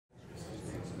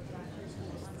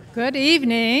Good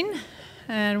evening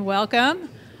and welcome.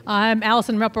 I'm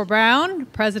Allison Ruppel-Brown,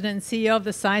 President and CEO of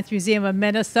the Science Museum of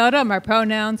Minnesota. My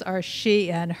pronouns are she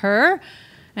and her,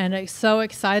 and I'm so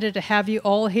excited to have you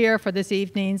all here for this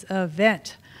evening's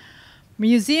event.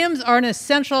 Museums are an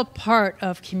essential part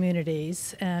of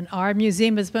communities, and our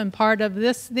museum has been part of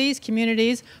these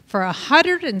communities for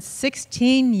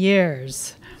 116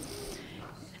 years.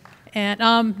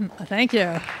 And thank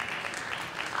you.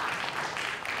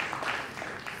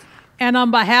 And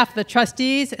on behalf of the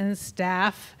trustees and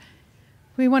staff,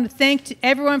 we want to thank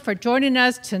everyone for joining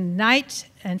us tonight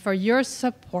and for your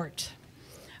support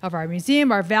of our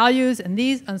museum. Our values in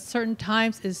these uncertain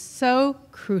times is so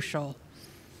crucial.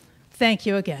 Thank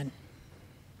you again.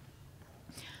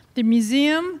 The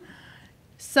Museum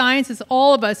Science is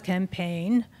All of Us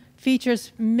campaign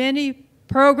features many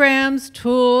programs,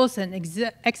 tools, and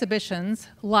exhibitions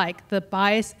like The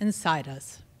Bias Inside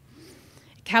Us.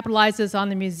 It capitalizes on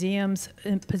the museum's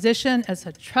position as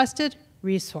a trusted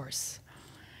resource,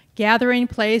 gathering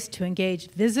place to engage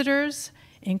visitors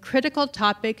in critical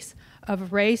topics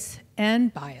of race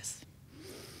and bias.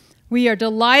 We are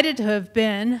delighted to have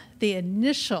been the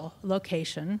initial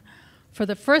location for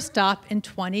the first stop in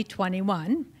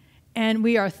 2021, and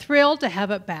we are thrilled to have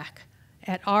it back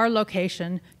at our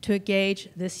location to engage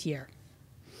this year.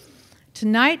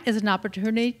 Tonight is an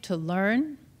opportunity to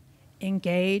learn,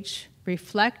 engage,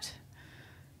 reflect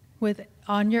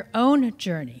on your own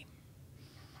journey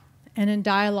and in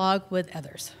dialogue with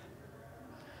others.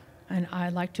 And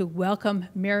I'd like to welcome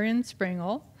Marion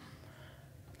Springle,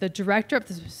 the director of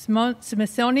the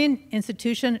Smithsonian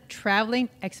Institution Traveling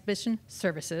Exhibition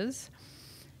Services,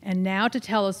 and now to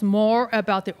tell us more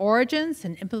about the origins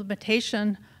and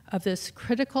implementation of this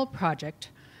critical project,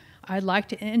 I'd like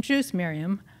to introduce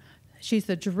Miriam. She's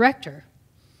the director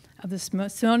of the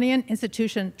Smithsonian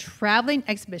Institution Traveling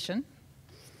Exhibition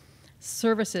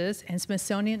Services and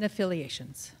Smithsonian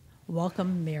Affiliations.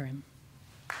 Welcome, Miriam.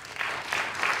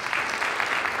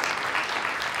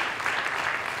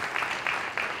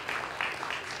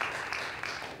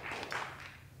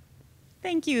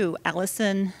 Thank you,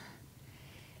 Allison.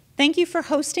 Thank you for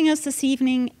hosting us this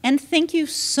evening, and thank you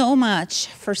so much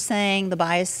for saying The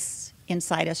Bias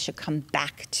Inside Us should come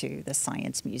back to the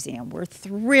Science Museum. We're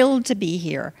thrilled to be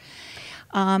here.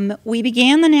 We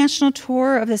began the national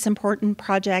tour of this important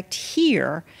project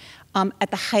here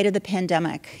at the height of the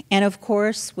pandemic. And of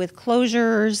course, with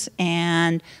closures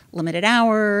and limited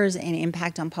hours and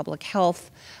impact on public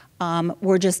health,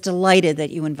 we're just delighted that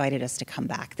you invited us to come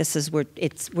back.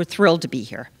 We're thrilled to be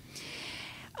here.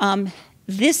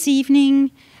 This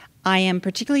evening, I am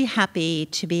particularly happy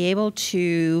to be able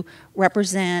to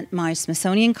represent my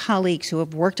Smithsonian colleagues who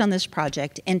have worked on this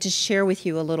project and to share with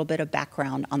you a little bit of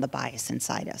background on The Bias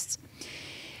Inside Us.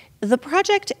 The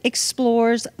project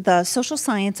explores the social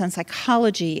science and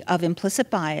psychology of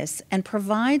implicit bias and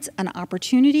provides an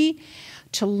opportunity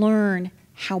to learn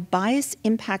how bias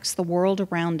impacts the world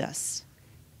around us.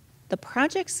 The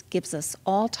project gives us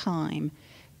all time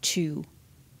to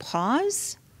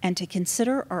pause and to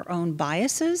consider our own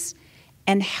biases,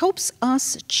 and helps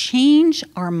us change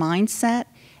our mindset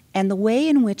and the way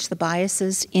in which the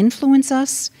biases influence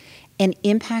us and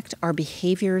impact our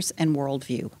behaviors and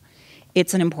worldview.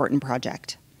 It's an important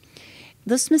project.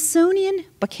 The Smithsonian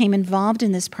became involved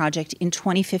in this project in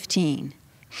 2015.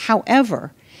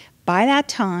 However, by that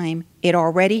time, it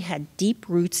already had deep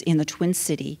roots in the Twin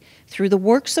City through the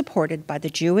work supported by the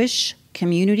Jewish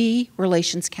Community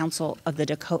Relations Council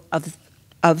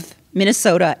of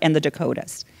Minnesota and the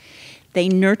Dakotas. They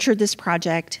nurtured this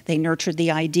project, they nurtured the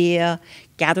idea,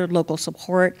 gathered local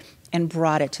support, and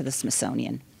brought it to the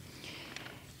Smithsonian.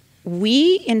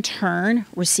 We, in turn,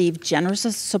 received generous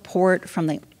support from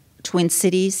the Twin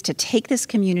Cities to take this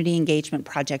community engagement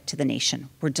project to the nation.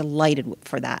 We're delighted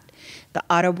for that. The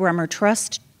Otto Bremer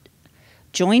Trust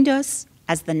joined us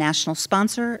as the national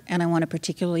sponsor, and I want to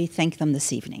particularly thank them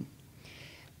this evening.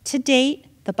 To date,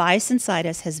 The Bias Inside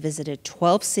Us has visited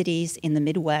 12 cities in the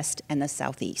Midwest and the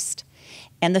Southeast,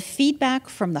 and the feedback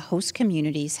from the host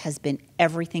communities has been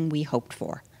everything we hoped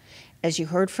for. As you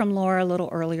heard from Laura a little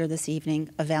earlier this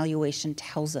evening, evaluation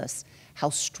tells us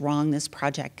how strong this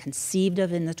project, conceived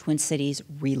of in the Twin Cities,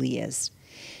 really is.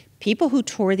 People who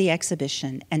tour the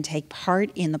exhibition and take part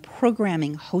in the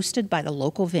programming hosted by the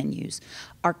local venues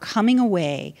are coming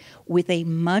away with a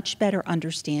much better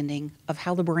understanding of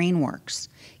how the brain works,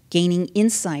 gaining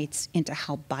insights into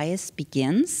how bias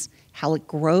begins, how it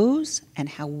grows, and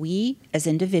how we as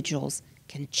individuals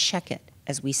can check it,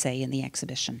 as we say in the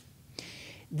exhibition.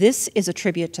 This is a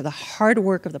tribute to the hard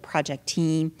work of the project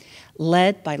team,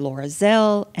 led by Laura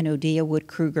Zell and Odia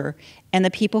Wood-Kruger, and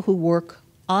the people who work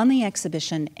on the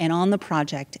exhibition and on the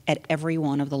project at every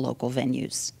one of the local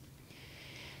venues.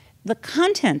 The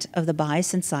content of The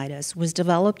Bias Inside Us was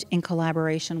developed in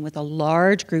collaboration with a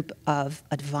large group of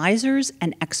advisors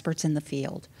and experts in the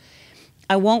field.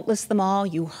 I won't list them all.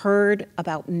 You heard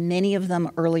about many of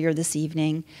them earlier this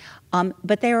evening,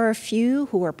 but there are a few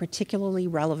who are particularly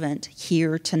relevant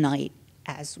here tonight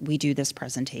as we do this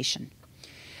presentation.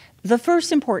 The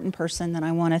first important person that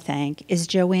I want to thank is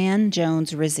Joanne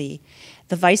Jones-Rizzi,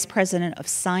 the Vice President of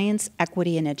Science,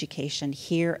 Equity, and Education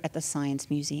here at the Science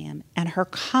Museum, and her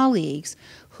colleagues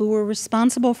who were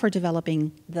responsible for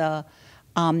developing the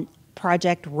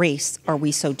project Race, Are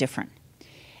We So Different?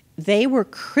 They were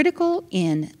critical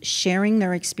in sharing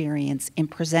their experience in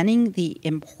presenting the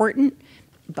important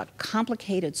but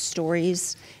complicated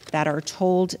stories that are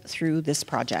told through this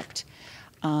project.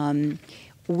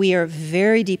 We are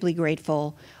very deeply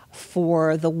grateful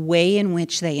for the way in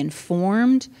which they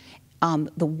informed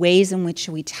the ways in which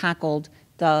we tackled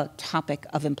the topic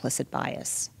of implicit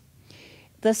bias.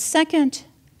 The second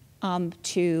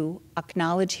to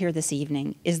acknowledge here this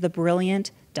evening is the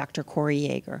brilliant Dr. Corey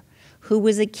Yeager, who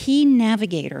was a key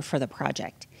navigator for the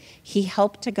project. He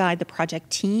helped to guide the project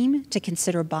team to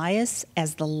consider bias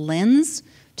as the lens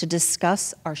to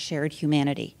discuss our shared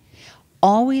humanity,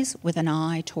 always with an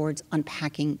eye towards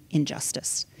unpacking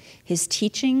injustice. His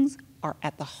teachings are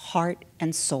at the heart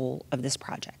and soul of this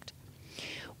project.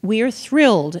 We are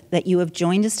thrilled that you have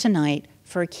joined us tonight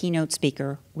for a keynote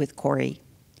speaker with Corey.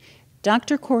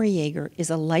 Dr. Corey Yeager is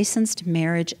a licensed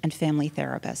marriage and family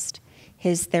therapist.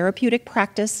 His therapeutic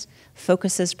practice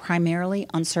focuses primarily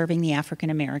on serving the African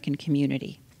American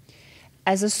community.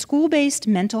 As a school-based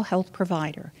mental health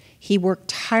provider, he worked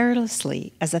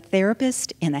tirelessly as a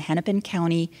therapist in the Hennepin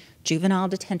County Juvenile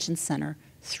Detention Center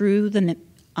through the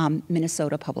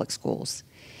Minnesota Public Schools.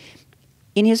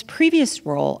 In his previous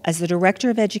role as the Director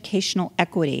of Educational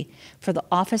Equity for the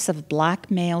Office of Black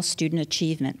Male Student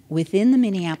Achievement within the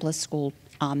Minneapolis School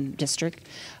District,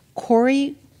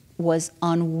 Corey was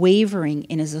unwavering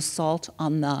in his assault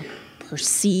on the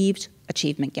perceived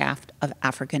achievement gap of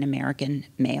African American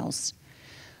males.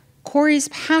 Corey's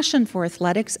passion for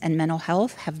athletics and mental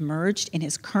health have merged in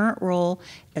his current role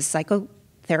as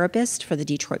psychotherapist for the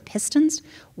Detroit Pistons,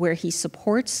 where he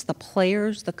supports the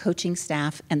players, the coaching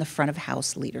staff, and the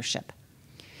front-of-house leadership.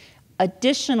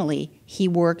 Additionally, he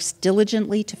works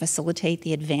diligently to facilitate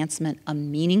the advancement of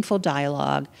meaningful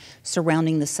dialogue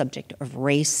surrounding the subject of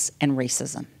race and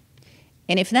racism.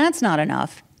 And if that's not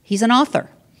enough, he's an author.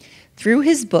 Through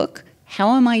his book,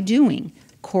 How Am I Doing?,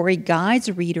 Corey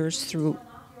guides readers through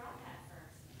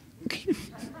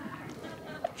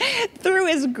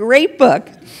his great book.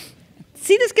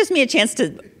 See, this gives me a chance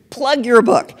to plug your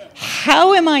book.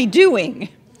 How Am I Doing?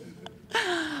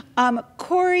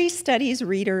 Corey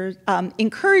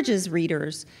encourages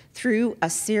readers through a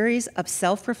series of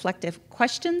self-reflective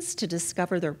questions to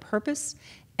discover their purpose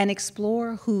and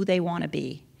explore who they want to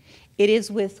be. It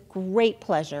is with great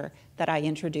pleasure that I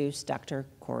introduce Dr.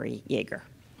 Corey Yeager.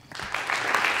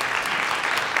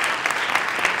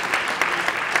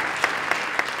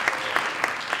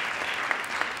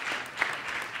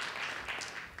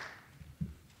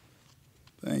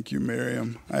 Thank you,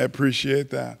 Miriam. I appreciate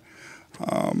that.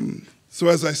 So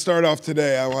as I start off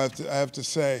today, I have to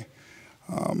say,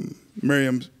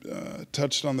 Miriam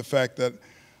touched on the fact that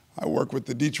I work with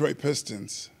the Detroit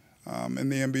Pistons in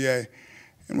the NBA,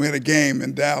 and we had a game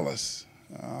in Dallas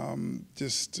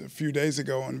just a few days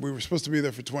ago, and we were supposed to be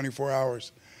there for 24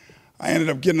 hours. I ended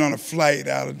up getting on a flight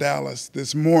out of Dallas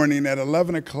this morning at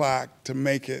 11 o'clock to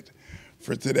make it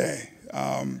for today.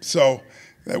 So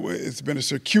it's been a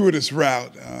circuitous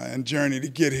route and journey to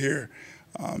get here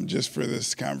just for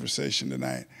this conversation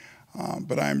tonight.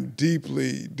 But I'm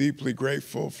deeply, deeply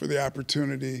grateful for the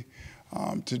opportunity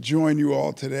to join you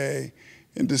all today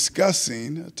in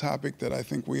discussing a topic that I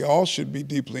think we all should be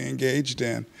deeply engaged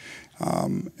in,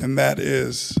 and that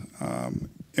is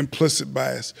implicit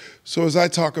bias. So as I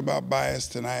talk about bias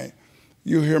tonight,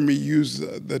 you'll hear me use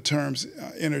the terms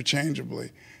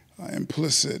interchangeably.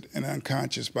 Implicit and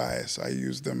unconscious bias. I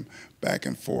use them back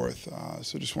and forth.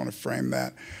 So just want to frame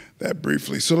that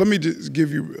briefly. So let me just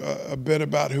give you a bit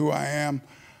about who I am.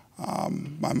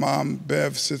 My mom,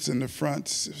 Bev, sits in the front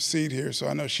seat here, so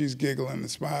I know she's giggling and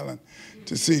smiling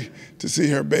to see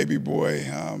her baby boy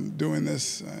doing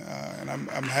this, and I'm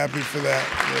happy for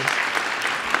that.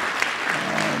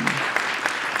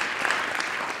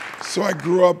 So I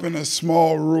grew up in a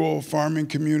small rural farming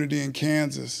community in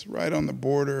Kansas, right on the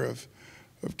border of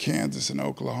Kansas and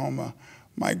Oklahoma.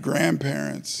 My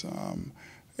grandparents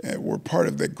were part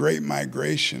of the Great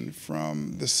Migration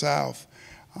from the South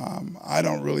I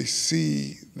don't really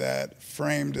see that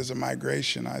framed as a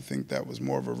migration. I think that was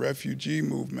more of a refugee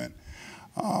movement.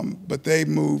 But they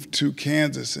moved to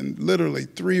Kansas, and literally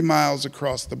 3 miles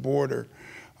across the border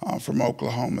from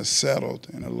Oklahoma, settled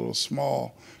in a little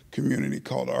small community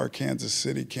called Arkansas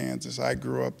City, Kansas. I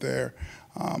grew up there.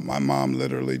 My mom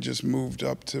literally just moved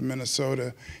up to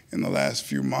Minnesota in the last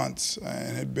few months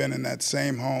and had been in that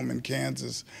same home in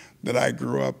Kansas that I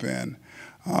grew up in.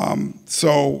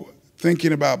 So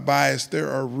thinking about bias, there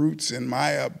are roots in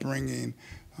my upbringing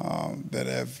that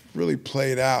have really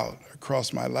played out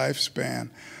across my lifespan.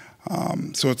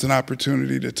 So it's an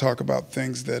opportunity to talk about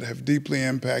things that have deeply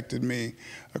impacted me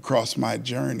across my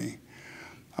journey.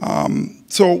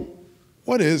 So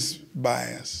what is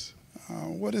bias?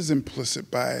 What is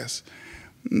implicit bias?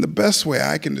 And the best way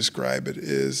I can describe it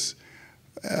is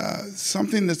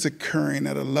something that's occurring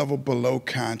at a level below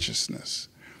consciousness.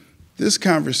 This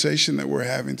conversation that we're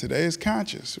having today is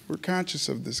conscious. We're conscious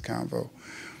of this convo.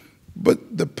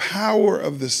 But the power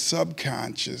of the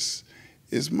subconscious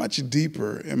is much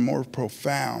deeper and more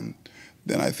profound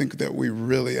than I think that we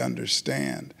really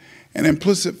understand. And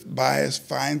implicit bias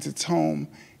finds its home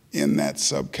in that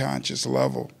subconscious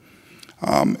level.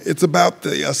 It's about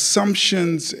the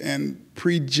assumptions and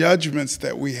prejudgments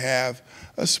that we have,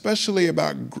 especially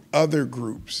about other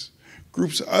groups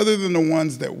other than the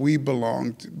ones that we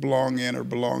belong in or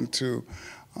belong to.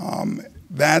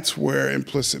 That's where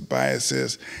implicit bias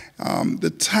is. The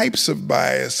types of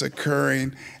bias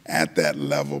occurring at that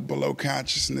level below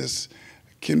consciousness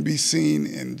can be seen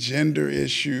in gender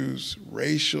issues,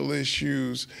 racial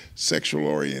issues, sexual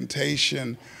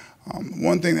orientation.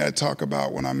 One thing that I talk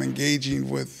about when I'm engaging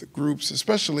with groups,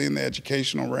 especially in the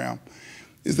educational realm,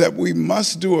 is that we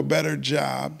must do a better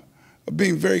job of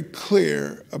being very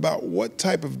clear about what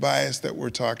type of bias that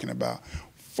we're talking about.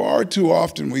 Far too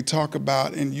often we talk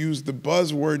about and use the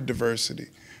buzzword diversity.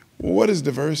 Well, what is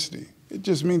diversity? It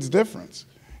just means difference.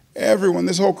 Everyone,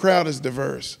 this whole crowd is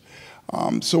diverse.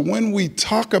 So when we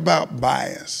talk about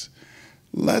bias,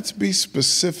 let's be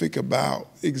specific about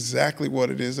exactly what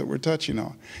it is that we're touching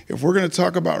on. If we're going to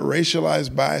talk about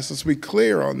racialized bias, let's be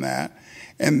clear on that.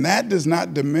 And that does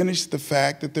not diminish the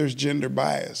fact that there's gender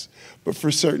bias. But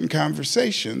for certain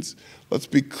conversations, let's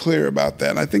be clear about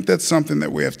that. And I think that's something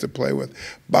that we have to play with.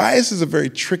 Bias is a very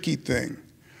tricky thing,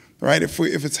 right? If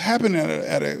it's happening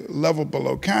at a level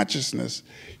below consciousness,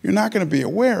 you're not going to be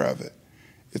aware of it.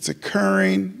 It's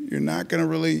occurring. You're not going to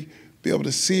really be able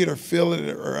to see it or feel it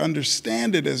or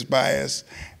understand it as bias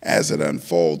as it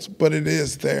unfolds, but it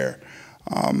is there.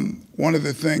 One of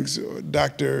the things,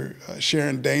 Dr.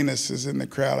 Sharon Danis is in the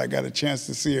crowd. I got a chance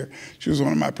to see her. She was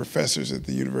one of my professors at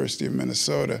the University of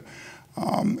Minnesota,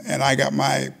 and I got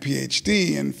my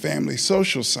PhD in family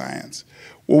social science.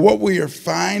 Well, what we are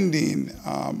finding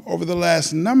over the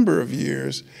last number of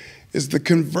years is the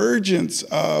convergence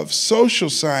of social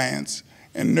science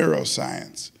and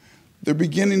neuroscience. They're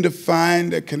beginning to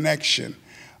find a connection,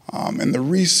 and the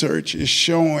research is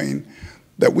showing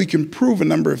that we can prove a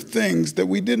number of things that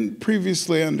we didn't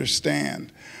previously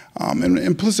understand. And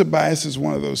implicit bias is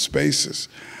one of those spaces.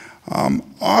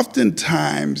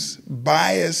 Oftentimes,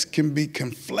 bias can be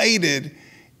conflated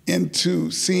into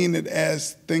seeing it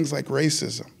as things like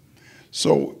racism.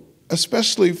 So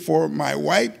especially for my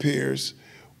white peers,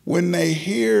 when they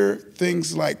hear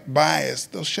things like bias,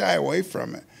 they'll shy away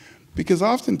from it. Because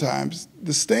oftentimes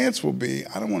the stance will be,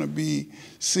 I don't want to be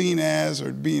seen as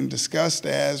or being discussed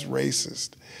as racist.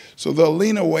 So they'll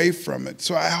lean away from it.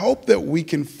 So I hope that we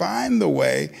can find the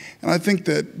way, and I think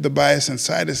that the Bias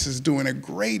Inside Us is doing a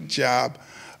great job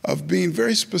of being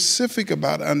very specific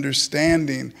about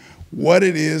understanding what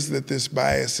it is that this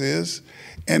bias is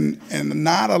and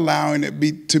not allowing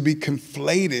it to be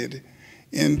conflated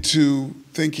into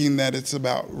thinking that it's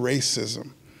about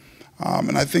racism.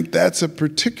 And I think that's a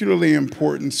particularly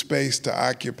important space to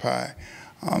occupy.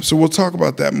 So we'll talk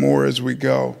about that more as we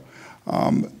go.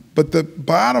 But the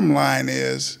bottom line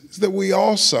is that we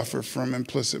all suffer from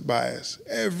implicit bias.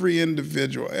 Every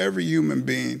individual, every human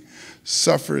being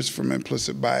suffers from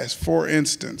implicit bias. For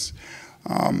instance,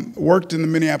 worked in the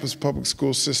Minneapolis public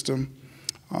school system.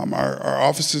 Our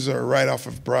offices are right off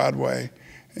of Broadway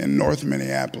in North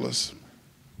Minneapolis.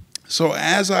 So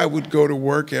as I would go to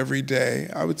work every day,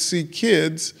 I would see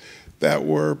kids that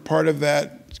were part of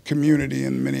that community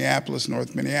in Minneapolis,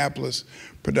 North Minneapolis,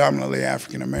 predominantly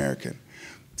African American.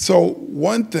 So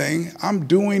one thing, I'm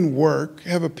doing work,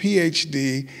 have a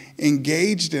PhD,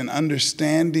 engaged in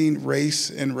understanding race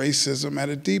and racism at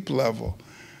a deep level.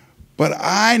 But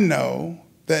I know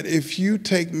that if you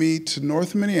take me to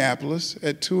North Minneapolis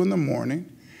at 2 in the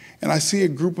morning and I see a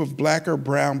group of black or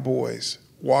brown boys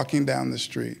walking down the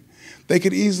street. They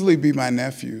could easily be my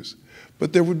nephews,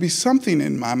 but there would be something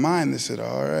in my mind that said,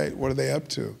 all right, what are they up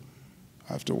to?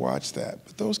 I have to watch that.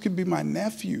 But those could be my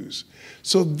nephews.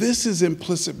 So this is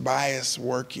implicit bias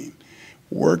working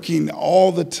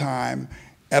all the time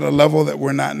at a level that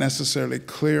we're not necessarily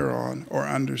clear on or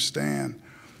understand.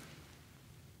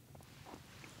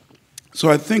 So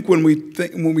I think when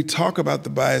we talk about the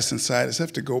bias inside us, I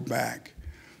have to go back.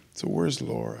 So where's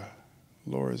Laura?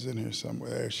 Laura's in here somewhere.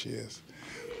 There she is.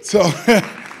 So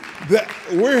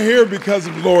we're here because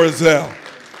of Laura Zell.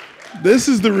 This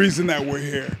is the reason that we're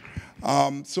here.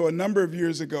 So a number of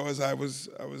years ago, as I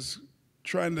was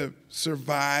trying to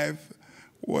survive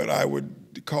what I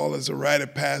would call as a rite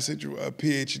of passage, a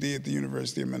PhD at the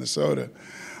University of Minnesota,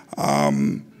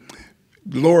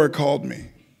 Laura called me.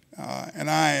 And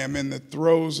I am in the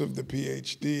throes of the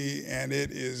PhD, and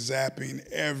it is zapping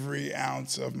every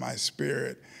ounce of my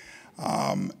spirit.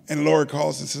 And Laura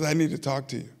calls and says, I need to talk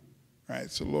to you. Right?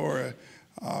 So Laura,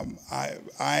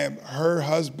 her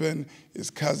husband is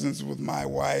cousins with my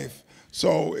wife.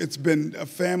 So it's been a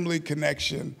family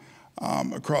connection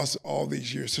across all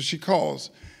these years. So she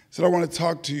calls, said, I want to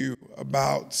talk to you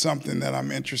about something that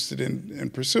I'm interested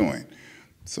in pursuing.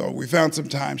 So we found some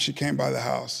time. She came by the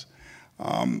house.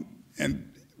 And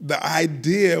the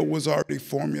idea was already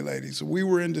formulating. So we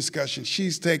were in discussion.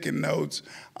 She's taking notes.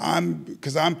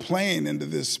 Because I'm playing into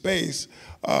this space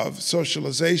of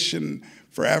socialization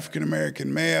for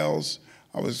African-American males.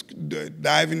 I was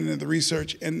diving into the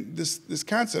research, and this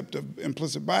concept of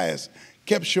implicit bias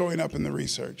kept showing up in the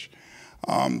research.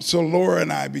 So Laura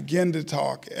and I began to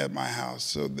talk at my house.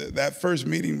 So that first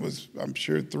meeting was, I'm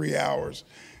sure, 3 hours.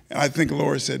 And I think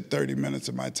Laura said 30 minutes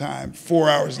of my time. 4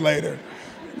 hours later,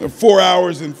 4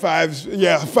 hours and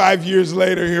 5 years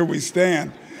later, here we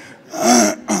stand.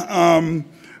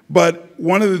 But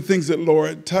one of the things that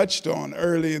Laura touched on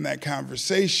early in that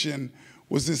conversation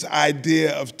was this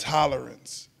idea of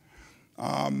tolerance,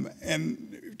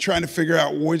 and trying to figure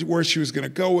out where she was going to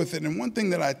go with it. And one thing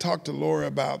that I talked to Laura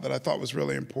about that I thought was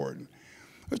really important,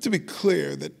 we have to be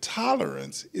clear that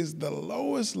tolerance is the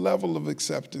lowest level of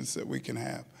acceptance that we can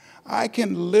have. I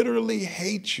can literally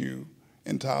hate you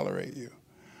and tolerate you.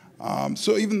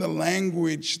 So even the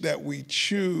language that we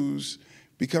choose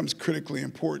becomes critically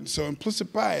important. So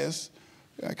implicit bias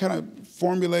kind of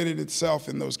formulated itself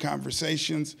in those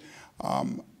conversations.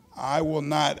 I will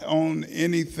not own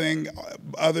anything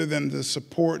other than the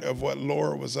support of what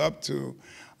Laura was up to,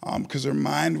 because her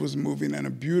mind was moving in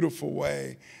a beautiful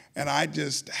way. And I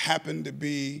just happened to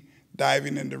be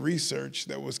diving into research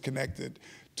that was connected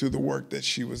to the work that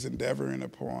she was endeavoring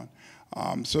upon.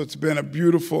 So it's been a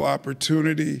beautiful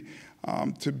opportunity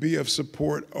to be of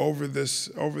support over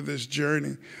this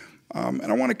journey. And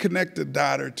I want to connect a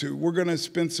dot or two. We're going to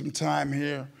spend some time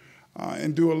here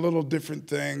and do a little different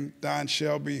thing. Don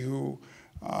Shelby, who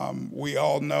we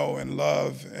all know and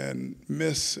love and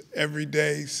miss every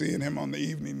day seeing him on the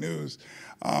evening news.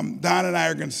 Don and I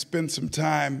are going to spend some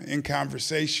time in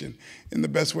conversation in the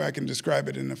best way I can describe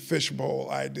it, in a fishbowl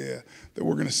idea, that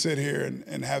we're going to sit here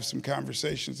and have some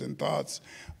conversations and thoughts,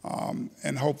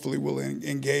 and hopefully we'll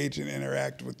engage and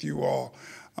interact with you all.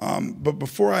 But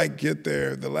before I get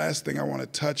there, the last thing I want to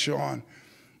touch on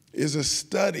is a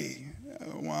study.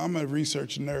 Well, I'm a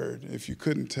research nerd, if you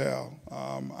couldn't tell.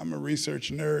 I'm a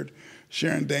research nerd.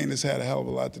 Sharon Dane has had a hell of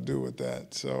a lot to do with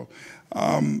that. So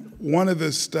one of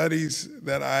the studies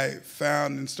that I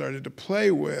found and started to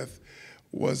play with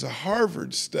was a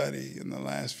Harvard study in the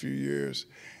last few years.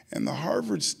 And the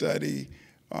Harvard study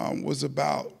was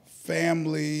about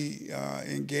family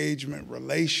engagement,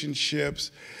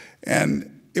 relationships,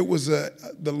 and it was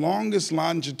the longest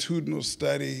longitudinal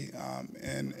study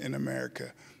in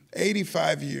America,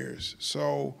 85 years.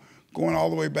 So going all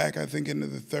the way back, I think, into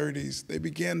the 30s, they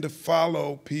began to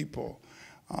follow people.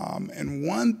 And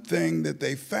one thing that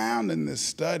they found in this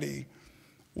study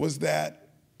was that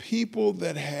people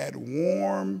that had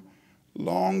warm,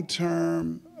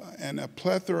 long-term, and a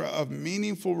plethora of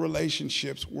meaningful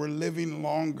relationships were living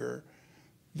longer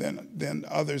than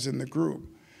others in the group.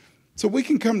 So we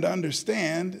can come to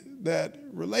understand that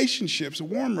relationships,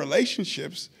 warm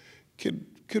relationships,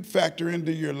 could factor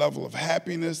into your level of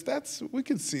happiness. We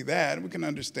can see that, we can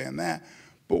understand that.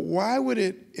 But why would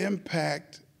it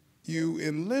impact you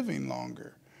in living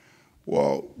longer?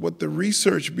 Well, what the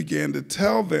research began to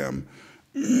tell them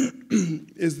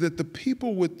is that the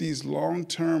people with these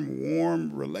long-term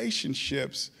warm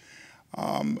relationships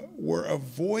were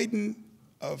avoidant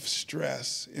of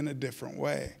stress in a different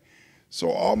way. So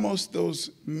almost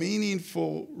those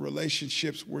meaningful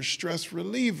relationships were stress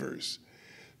relievers.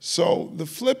 So the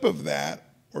flip of that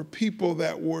or people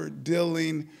that were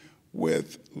dealing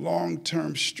with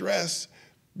long-term stress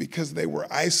because they were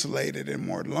isolated and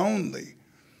more lonely.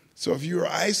 So if you're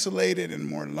isolated and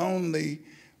more lonely,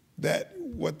 that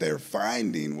what they're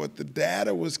finding, what the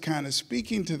data was kind of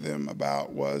speaking to them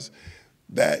about was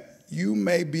that you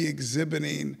may be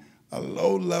exhibiting a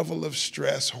low level of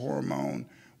stress hormone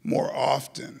more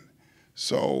often.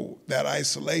 So that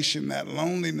isolation, that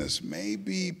loneliness may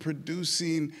be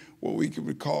producing what we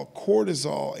would call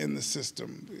cortisol in the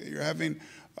system. You're having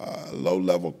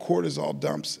low-level cortisol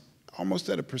dumps almost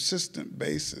at a persistent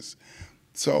basis.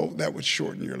 So that would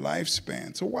shorten your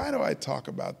lifespan. So why do I talk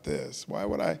about this? Why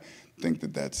would I think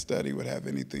that that study would have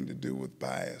anything to do with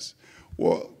bias?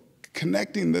 Well,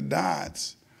 connecting the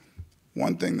dots,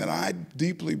 one thing that I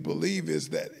deeply believe is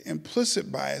that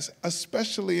implicit bias,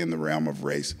 especially in the realm of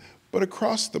race, but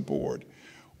across the board,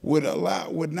 would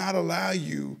not allow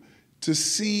you to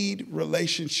seed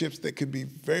relationships that could be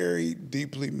very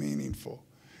deeply meaningful.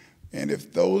 And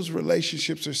if those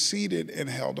relationships are seeded and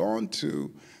held on to,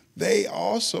 they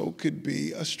also could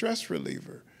be a stress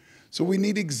reliever. So we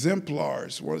need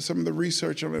exemplars. Well, some of the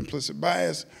research on implicit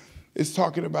bias is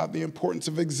talking about the importance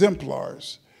of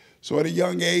exemplars. So at a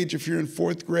young age, if you're in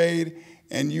 4th grade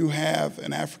and you have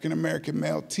an African-American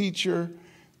male teacher,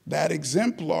 that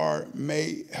exemplar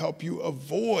may help you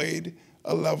avoid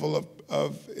a level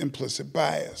of implicit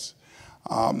bias.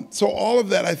 So all of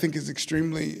that, I think, is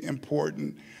extremely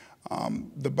important.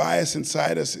 The bias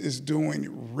inside us is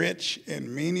doing rich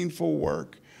and meaningful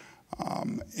work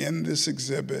in this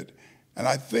exhibit. And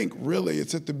I think really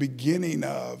it's at the beginning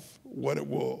of what it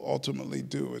will ultimately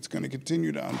do. It's going to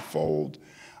continue to unfold.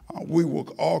 We will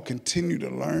all continue to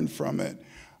learn from it.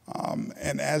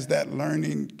 And as that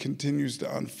learning continues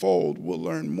to unfold, we'll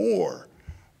learn more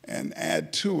and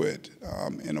add to it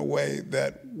in a way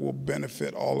that will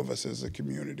benefit all of us as a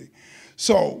community.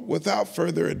 So without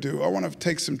further ado, I want to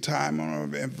take some time. I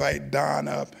want to invite Don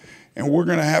up, and we're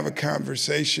going to have a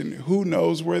conversation. Who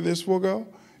knows where this will go?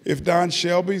 If Don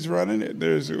Shelby's running it,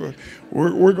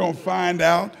 we're going to find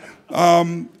out.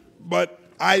 But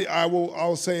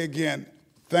I'll say again,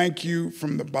 thank you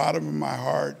from the bottom of my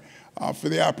heart for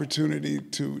the opportunity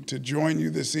to join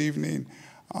you this evening.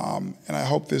 And I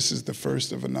hope this is the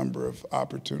first of a number of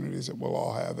opportunities that we'll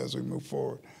all have as we move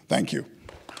forward. Thank you.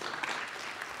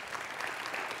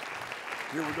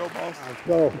 Here we go, boss. Let's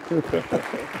go.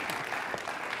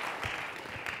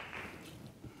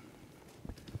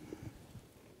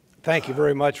 Thank you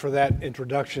very much for that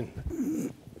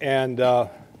introduction. And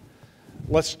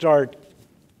let's start,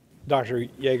 Dr.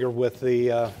 Yeager, with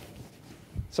the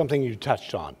something you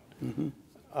touched on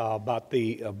about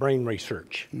the brain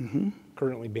research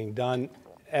currently being done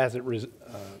as it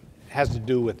has to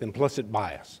do with implicit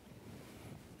bias.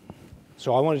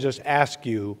 So I want to just ask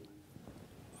you,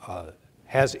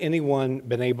 has anyone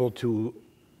been able to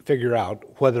figure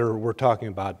out whether we're talking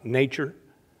about nature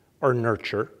or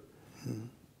nurture?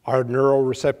 Are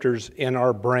neuroreceptors in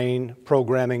our brain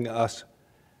programming us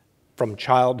from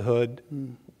childhood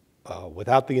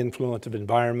without the influence of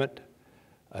environment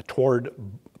toward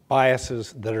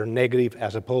biases that are negative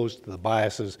as opposed to the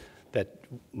biases that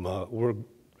were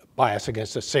biased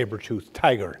against a saber-toothed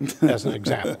tiger, as an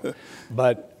example?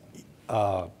 But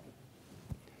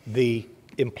the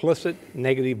implicit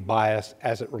negative bias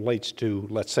as it relates to,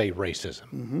 let's say,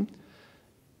 racism.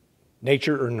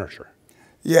 Nature or nurture?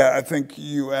 Yeah, I think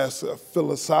you asked a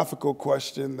philosophical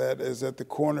question that is at the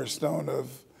cornerstone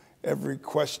of every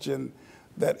question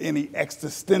that any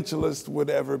existentialist would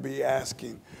ever be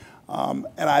asking. And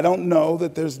I don't know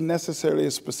that there's necessarily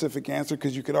a specific answer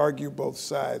because you could argue both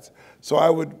sides. So I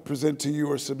would present to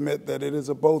you or submit that it is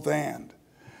a both and,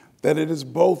 that it is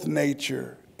both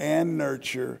nature and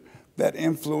nurture that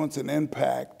influence and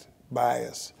impact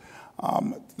bias.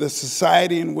 The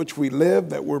society in which we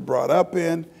live, that we're brought up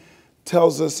in,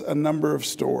 tells us a number of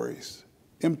stories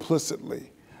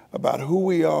implicitly about who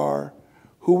we are,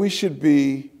 who we should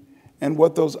be, and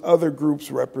what those other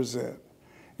groups represent.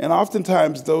 And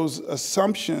oftentimes those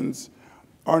assumptions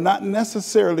are not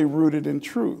necessarily rooted in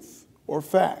truth or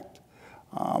fact,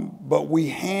 but we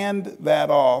hand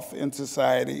that off in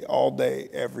society all day,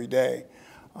 every day.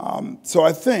 So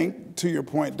I think, to your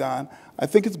point, Don, I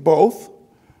think it's both.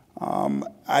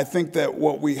 I think that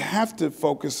what we have to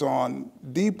focus on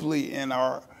deeply in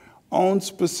our own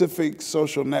specific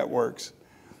social networks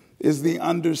is the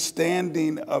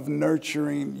understanding of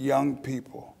nurturing young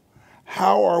people.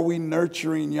 How are we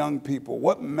nurturing young people?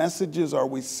 What messages are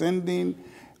we sending?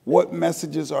 What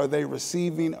messages are they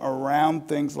receiving around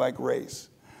things like race?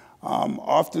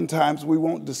 Oftentimes we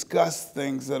won't discuss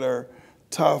things that are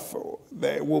tough,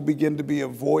 that we'll begin to be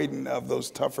avoidant of those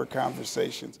tougher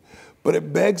conversations. But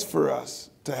it begs for us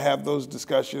to have those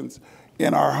discussions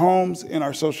in our homes, in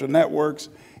our social networks,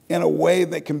 in a way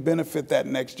that can benefit that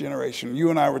next generation. You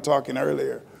and I were talking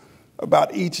earlier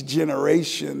about each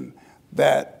generation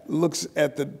that looks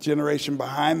at the generation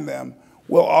behind them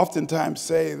will oftentimes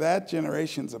say that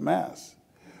generation's a mess.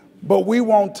 But we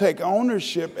won't take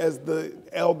ownership as the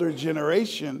elder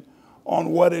generation on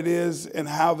what it is and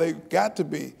how they got to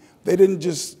be. They didn't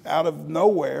just out of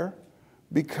nowhere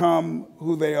become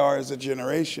who they are as a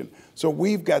generation. So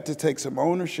we've got to take some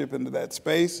ownership into that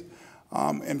space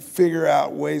and figure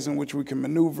out ways in which we can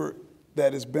maneuver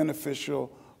that is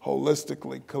beneficial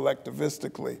holistically,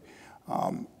 collectivistically.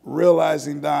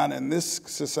 Realizing, Don, in this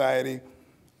society,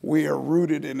 we are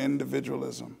rooted in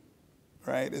individualism,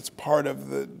 right? It's part of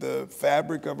the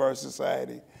fabric of our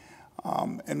society.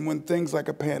 And when things like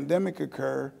a pandemic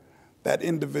occur, that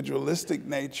individualistic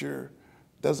nature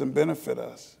doesn't benefit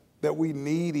us, that we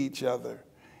need each other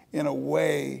in a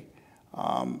way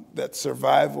that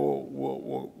survival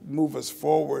will move us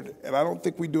forward. And I don't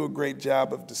think we do a great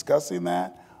job of discussing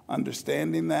that,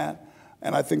 understanding that,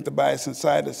 and I think the bias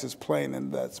inside us is playing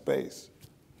in that space.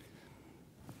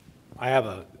 I have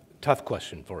a tough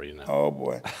question for you now. Oh,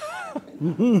 boy.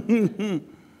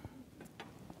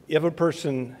 If a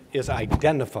person is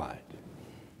identified,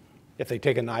 if they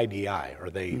take an IDI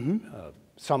or they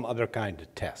some other kind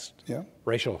of test, Yeah.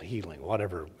 racial healing,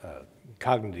 whatever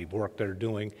cognitive work they're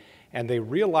doing, and they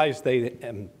realize they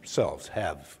themselves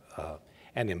have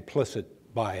an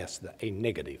implicit bias, a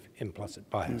negative implicit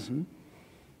bias.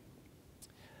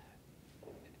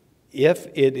 If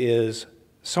it is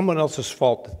someone else's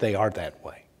fault that they are that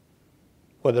way,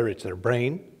 whether it's their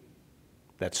brain,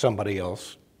 that's somebody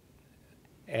else,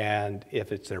 and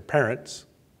if it's their parents,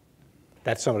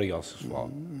 that's somebody else's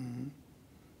fault.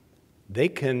 They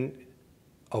can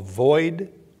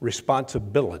avoid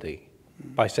responsibility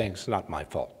by saying it's not my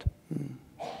fault.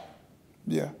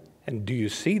 Yeah. And do you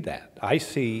see that? I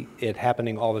see it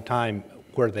happening all the time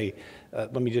where they,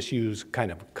 let me just use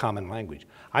kind of common language.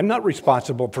 I'm not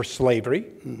responsible for slavery.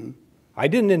 I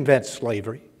didn't invent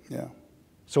slavery. Yeah.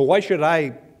 So why should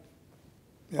I?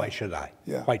 Why should I?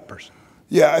 Yeah. White person.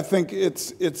 Yeah, I think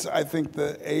I think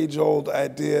the age-old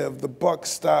idea of the buck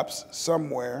stops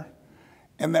somewhere,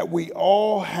 and that we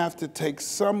all have to take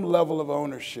some level of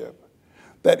ownership.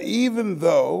 That even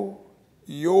though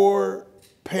your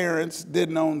parents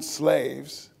didn't own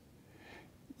slaves,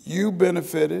 you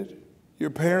benefited, your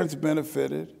parents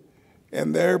benefited,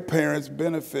 and their parents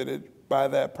benefited by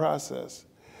that process.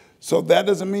 So that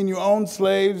doesn't mean you own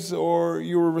slaves or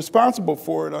you were responsible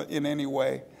for it in any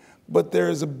way, but there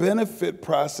is a benefit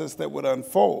process that would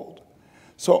unfold.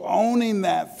 So owning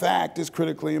that fact is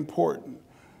critically important.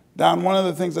 Don, one of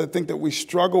the things I think that we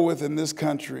struggle with in this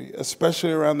country,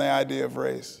 especially around the idea of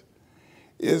race,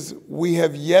 is we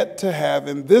have yet to have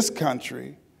in this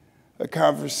country a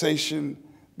conversation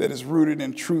that is rooted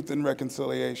in truth and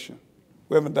reconciliation.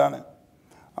 We haven't done it.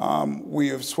 We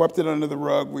have swept it under the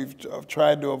rug. We've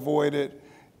tried to avoid it.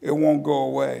 It won't go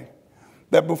away.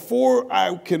 That before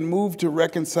I can move to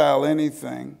reconcile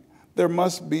anything, there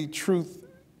must be truth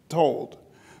told.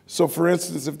 So for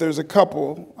instance, if there's a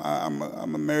couple, I'm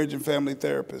a marriage and family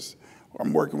therapist, or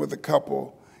I'm working with a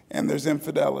couple, and there's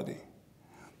infidelity.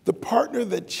 The partner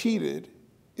that cheated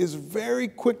is very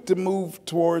quick to move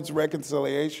towards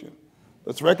reconciliation.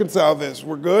 Let's reconcile this.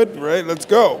 We're good, right? Let's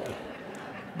go.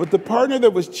 But the partner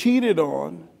that was cheated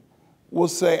on will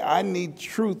say, I need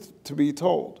truth to be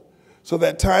told. So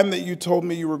that time that you told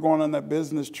me you were going on that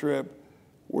business trip,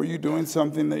 were you doing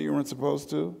something that you weren't supposed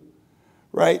to?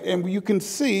 Right? And you can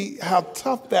see how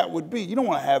tough that would be. You don't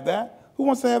want to have that. Who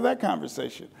wants to have that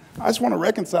conversation? I just want to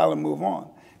reconcile and move on.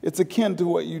 It's akin to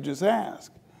what you just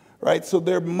asked. Right? So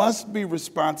there must be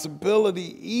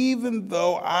responsibility, even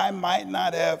though I might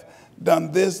not have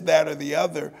done this, that, or the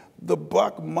other. The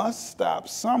buck must stop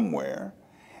somewhere,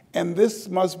 and this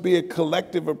must be a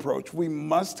collective approach. We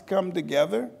must come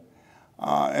together,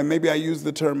 and maybe I use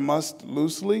the term must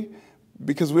loosely,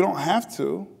 because we don't have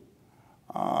to,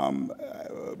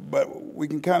 but we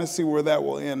can kind of see where that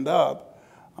will end up.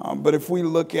 But if we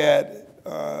look at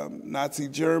Nazi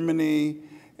Germany,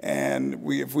 and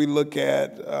if we look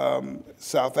at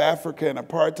South Africa and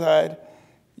apartheid,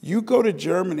 you go to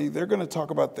Germany, they're going to talk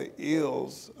about the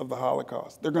ills of the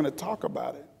Holocaust. They're going to talk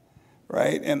about it,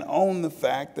 right? And own the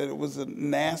fact that it was a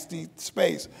nasty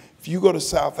space. If you go to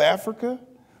South Africa,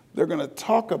 they're going to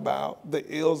talk about the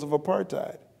ills of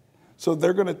apartheid. So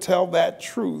they're going to tell that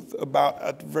truth about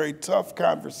a very tough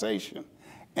conversation.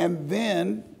 And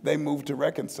then they move to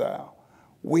reconcile.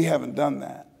 We haven't done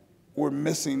that. we're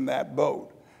missing that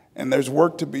boat. And there's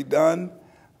work to be done,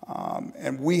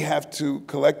 and we have to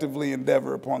collectively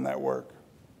endeavor upon that work.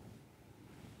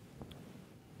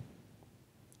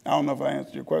 I don't know if I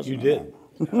answered your question. You did.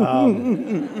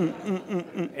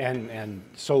 And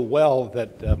so well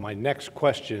that my next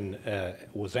question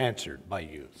was answered by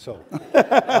you. So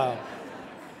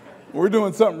we're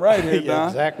doing something right here, Don. Yeah,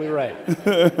 exactly right.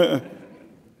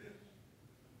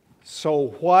 So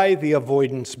why the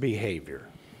avoidance behavior?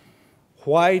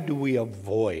 Why do we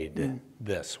avoid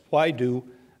this? Why do,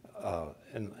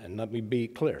 and let me be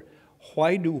clear,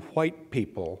 why do white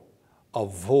people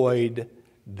avoid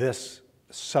this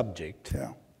subject?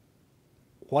 Yeah.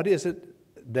 What is it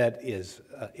that is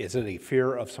it a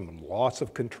fear of some loss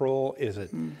of control? Is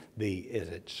it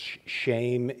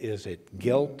shame? Is it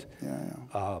guilt?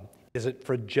 Is it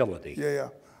fragility? Yeah.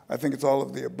 I think it's all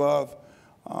of the above.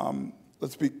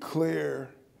 Let's be clear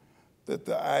that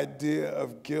the idea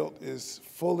of guilt is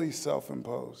fully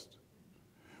self-imposed,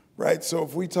 right? So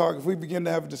if we begin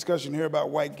to have a discussion here about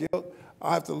white guilt,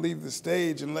 I'll have to leave the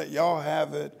stage and let y'all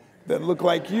have it that look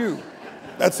like you.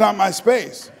 That's not my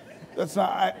space. That's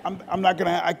not, I'm not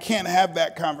gonna, I can't have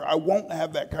that I won't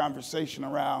have that conversation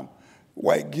around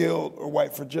white guilt or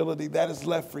white fragility. That is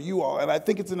left for you all. And I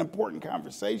think it's an important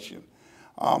conversation.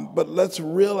 But let's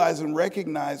realize and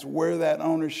recognize where that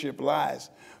ownership lies.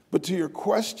 But to your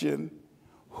question,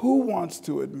 who wants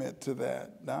to admit to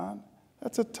that, Don?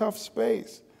 That's a tough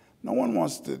space. No one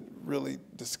wants to really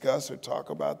discuss or talk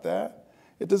about that.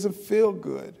 It doesn't feel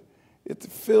good. It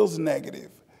feels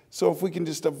negative. So if we can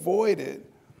just avoid it,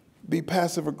 be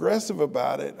passive aggressive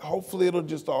about it, hopefully it'll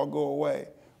just all go away.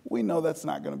 We know that's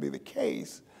not going to be the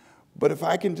case, but if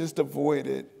I can just avoid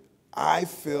it, I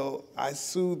feel I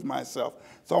soothe myself.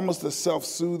 It's almost a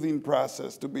self-soothing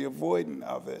process to be avoidant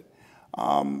of it.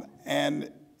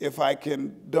 And if I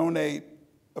can donate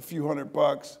a few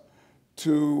 $100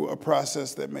 to a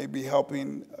process that may be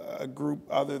helping a group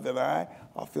other than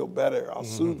I'll feel better. I'll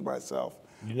soothe myself.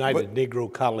 United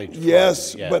Negro College.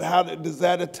 Yes, but how does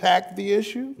that attack the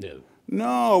issue? No.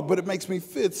 No, but it makes me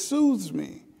it soothes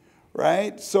me,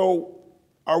 right? So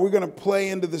are we going to play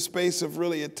into the space of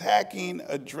really attacking,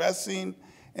 addressing,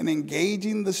 and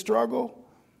engaging the struggle?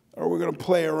 Or are we going to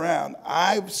play around?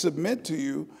 I submit to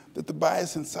you that the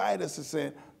bias inside us is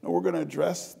saying, no, we're going to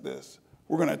address this.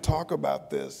 We're going to talk about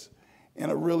this in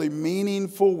a really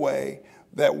meaningful way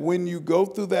that when you go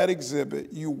through that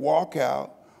exhibit, you walk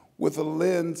out with a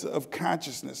lens of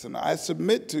consciousness. And I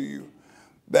submit to you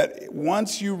that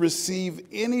once you receive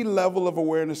any level of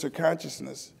awareness or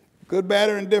consciousness, good, bad,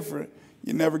 or indifferent,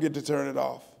 you never get to turn it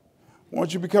off.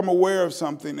 Once you become aware of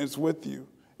something, it's with you,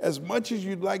 as much as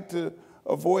you'd like to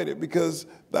avoid it, because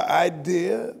the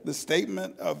idea, the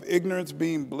statement of ignorance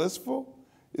being blissful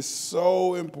is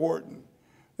so important.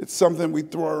 It's something we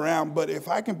throw around, but if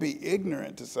I can be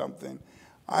ignorant to something,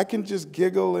 I can just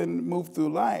giggle and move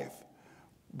through life.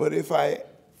 But if I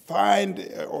find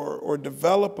or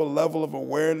develop a level of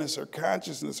awareness or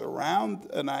consciousness around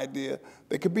an idea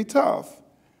that could be tough,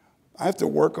 I have to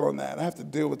work on that. I have to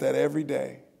deal with that every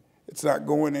day. It's not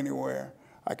going anywhere.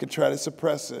 I can try to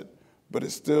suppress it, but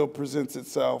it still presents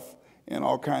itself in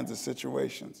all kinds of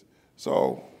situations.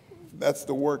 So that's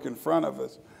the work in front of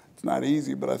us. It's not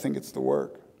easy, but I think it's the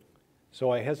work.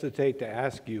 So I hesitate to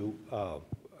ask you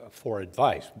for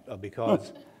advice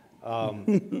because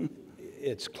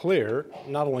it's clear,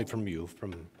 not only from you,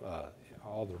 from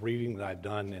all the reading that I've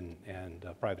done and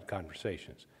private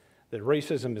conversations, that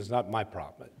racism is not my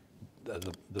problem,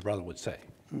 the brother would say.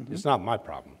 Mm-hmm. It's not my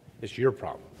problem. It's your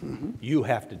problem. Mm-hmm. You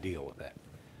have to deal with that.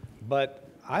 But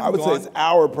I would say it's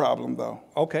our problem, though.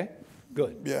 Okay,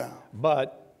 good. Yeah.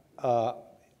 But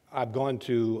I've gone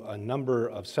to a number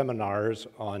of seminars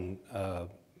on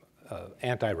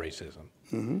anti-racism,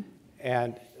 mm-hmm.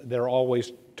 and they're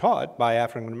always taught by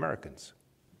African Americans.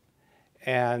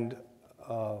 And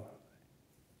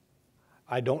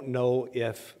I don't know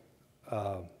if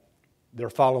they're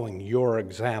following your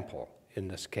example in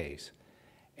this case.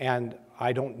 And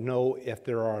I don't know if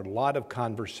there are a lot of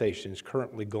conversations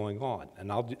currently going on.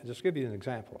 And I'll just give you an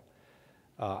example.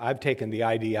 I've taken the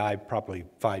IDI probably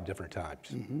 5 different times.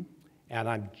 Mm-hmm. And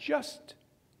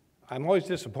I'm always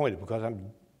disappointed because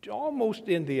I'm almost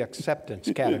in the acceptance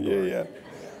category. Yeah.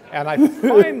 And I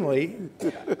finally,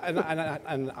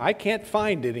 and I can't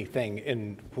find anything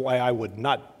in why I would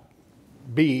not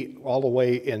be all the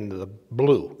way in the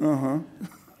blue.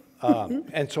 Uh-huh.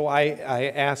 And so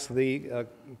I ask the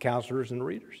counselors and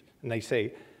readers, and they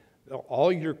say,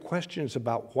 all your questions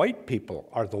about white people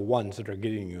are the ones that are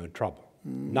getting you in trouble,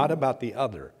 not about the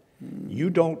other. You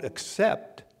don't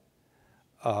accept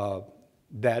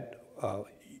that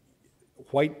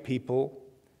white people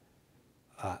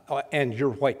and your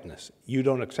whiteness. You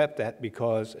don't accept that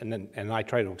because, and I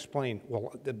try to explain,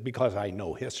 well, because I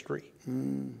know history.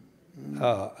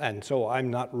 And so I'm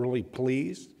not really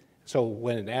pleased. So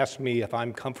when it asks me if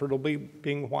I'm comfortable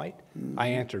being white, I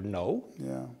answer no.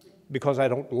 Yeah. Because I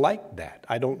don't like that.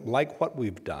 I don't like what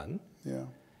we've done. Yeah.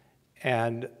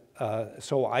 And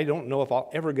so I don't know if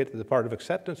I'll ever get to the part of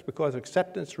acceptance, because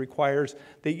acceptance requires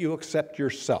that you accept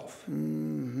yourself.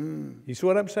 You see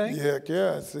what I'm saying?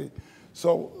 Yeah, I see.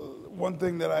 So one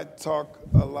thing that I talk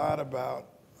a lot about,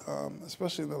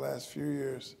 especially in the last few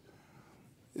years,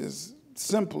 is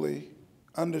simply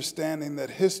understanding that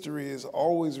history is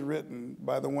always written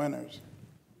by the winners.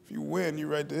 If you win, you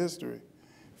write the history.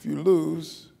 If you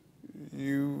lose,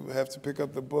 you have to pick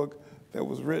up the book that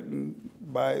was written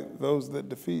by those that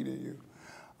defeated you.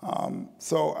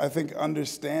 So I think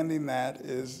understanding that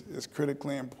is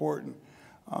critically important.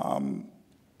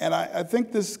 And I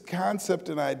think this concept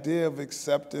and idea of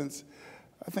acceptance,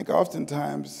 I think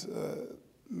oftentimes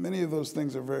many of those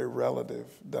things are very relative,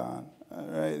 Don.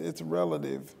 Right? It's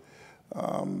relative.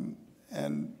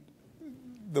 And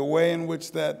the way in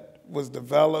which that was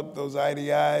developed, those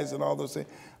IDIs and all those things,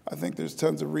 I think there's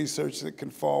tons of research that can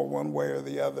fall one way or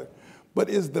the other. But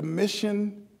is the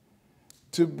mission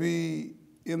to be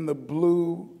in the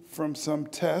blue from some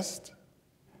test?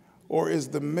 Or is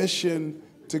the mission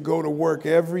to go to work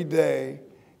every day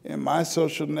in my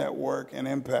social network and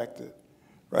impact it?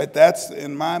 Right? That's,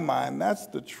 in my mind, that's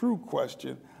the true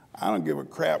question. I don't give a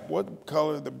crap what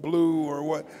color the blue or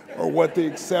what the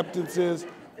acceptance is.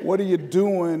 What are you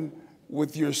doing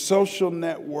with your social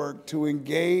network to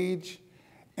engage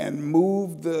and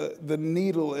move the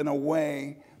needle in a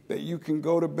way that you can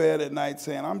go to bed at night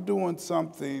saying, I'm doing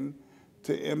something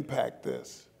to impact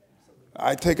this?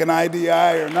 I take an IDI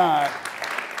or not,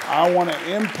 I want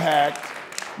to impact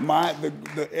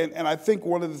and I think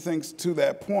one of the things to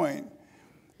that point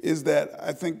is that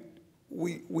I think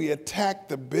we attack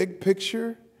the big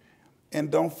picture and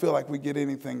don't feel like we get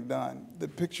anything done. The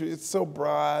picture, it's so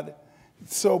broad,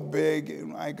 it's so big,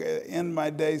 and I end my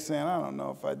day saying, I don't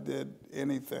know if I did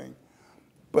anything.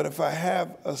 But if I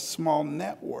have a small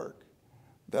network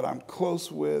that I'm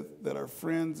close with, that are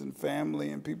friends and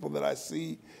family and people that I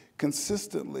see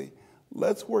consistently,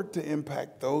 let's work to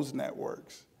impact those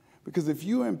networks. Because if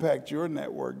you impact your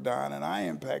network, Don, and I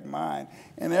impact mine,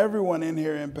 and everyone in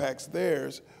here impacts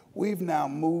theirs, we've now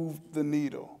moved the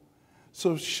needle.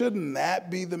 So shouldn't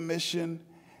that be the mission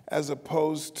as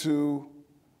opposed to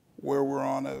where we're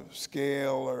on a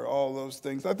scale or all those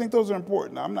things? I think those are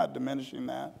important. I'm not diminishing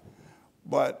that.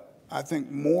 But I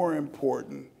think more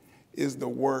important is the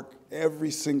work every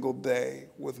single day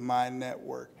with my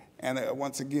network. And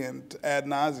once again, ad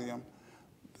nauseum,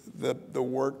 the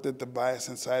work that the Bias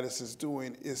Inside Us is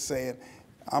doing is saying,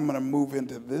 I'm going to move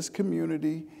into this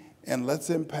community and let's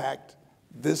impact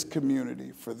this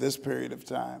community for this period of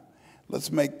time.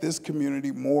 Let's make this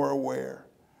community more aware.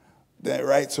 That,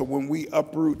 right? So when we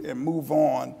uproot and move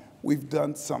on, we've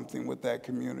done something with that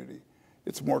community.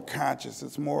 It's more conscious,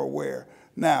 it's more aware.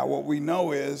 Now, what we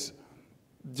know is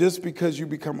just because you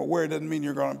become aware doesn't mean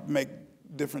you're going to make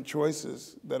different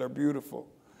choices that are beautiful.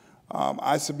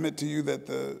 I submit to you that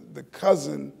the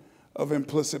cousin of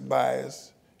implicit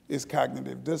bias is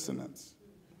cognitive dissonance,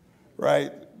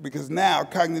 right? Because now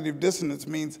cognitive dissonance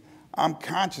means I'm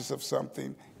conscious of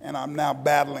something and I'm now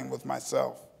battling with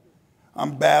myself.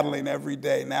 I'm battling every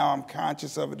day. Now I'm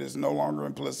conscious of it. It's no longer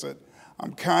implicit.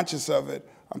 I'm conscious of it.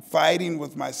 I'm fighting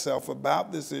with myself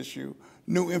about this issue.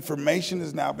 New information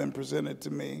has now been presented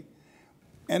to me.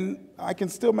 And I can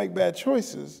still make bad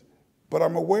choices, but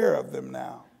I'm aware of them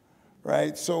now,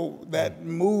 right? So that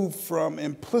move from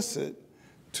implicit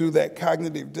to that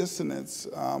cognitive dissonance,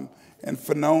 and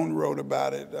Fanon wrote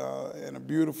about it in a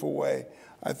beautiful way,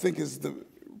 I think is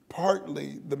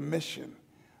partly the mission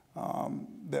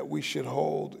that we should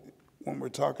hold when we're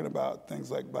talking about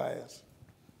things like bias.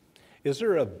 Is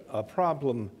there a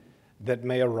problem that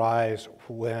may arise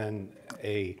when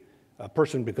a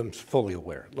person becomes fully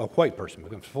aware, a white person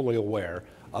becomes fully aware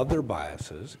of their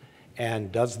biases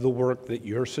and does the work that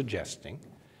you're suggesting,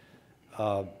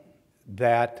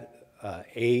 that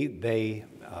they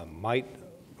might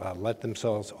let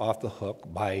themselves off the hook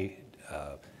by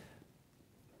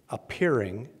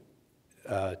appearing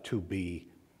to be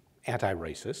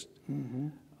anti-racist,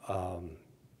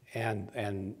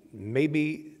 and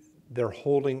maybe they're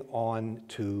holding on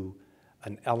to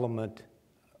an element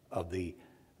of the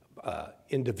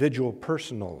individual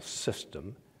personal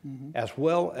system, as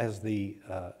well as the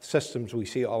systems we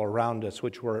see all around us,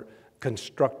 which were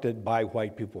constructed by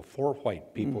white people for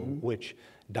white people, which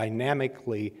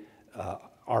dynamically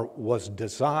was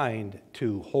designed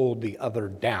to hold the other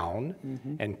down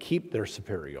and keep their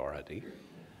superiority.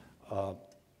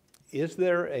 Is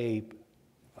there a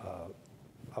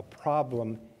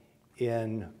problem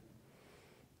in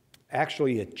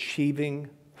actually achieving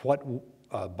what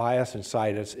bias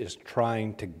inside us is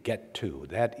trying to get to?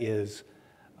 That is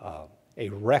a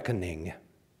reckoning.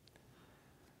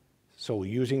 So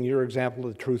using your example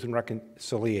of the truth and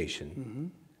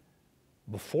reconciliation,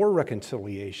 before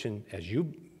reconciliation, as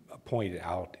you pointed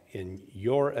out in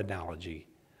your analogy,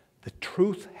 the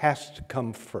truth has to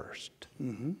come first.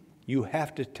 You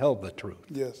have to tell the truth.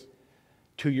 Yes.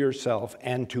 To yourself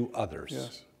and to others.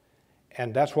 Yes.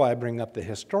 And that's why I bring up the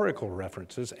historical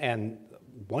references. And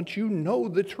once you know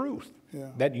the truth,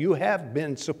 that you have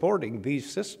been supporting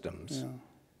these systems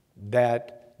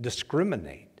that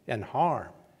discriminate and harm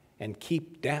and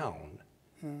keep down,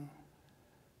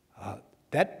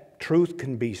 that truth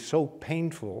can be so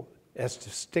painful as to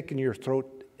stick in your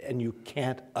throat and you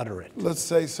can't utter it. Let's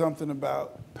say something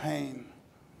about pain,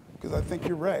 because I think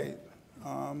you're right.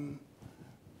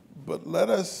 But let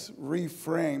us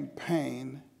reframe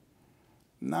pain,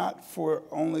 not for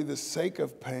only the sake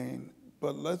of pain,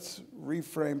 but let's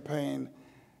reframe pain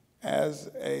as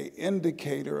an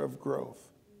indicator of growth.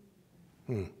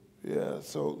 Yeah,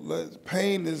 so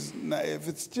pain is not, if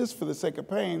it's just for the sake of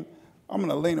pain, I'm going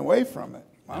to lean away from it.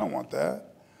 I don't want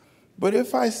that. But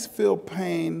if I feel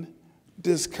pain,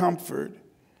 discomfort,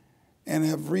 and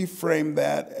have reframed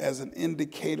that as an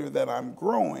indicator that I'm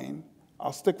growing,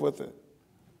 I'll stick with it.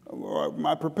 Or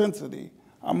my propensity,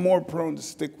 I'm more prone to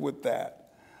stick with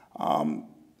that.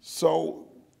 So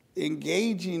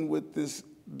engaging with this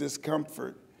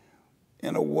discomfort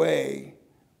in a way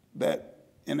that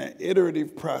in an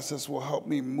iterative process will help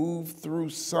me move through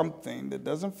something that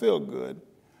doesn't feel good,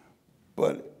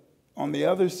 but on the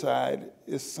other side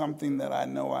is something that I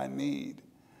know I need.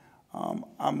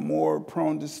 I'm more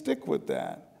prone to stick with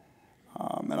that.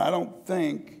 And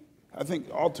I think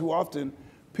all too often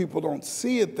people don't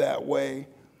see it that way.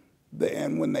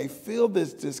 And when they feel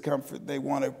this discomfort, they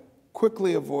want to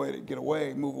quickly avoid it, get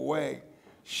away, move away,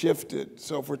 shift it.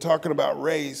 So if we're talking about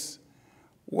race,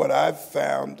 what I've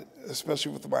found,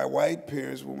 especially with my white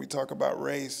peers, when we talk about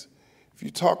race, if you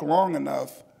talk long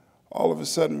enough, all of a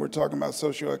sudden we're talking about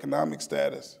socioeconomic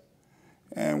status,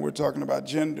 and we're talking about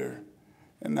gender.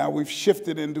 And now we've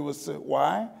shifted into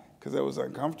why? Because it was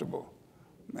uncomfortable.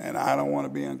 And I don't want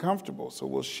to be uncomfortable, so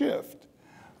we'll shift.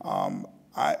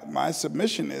 My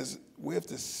submission is we have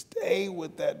to stay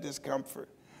with that discomfort.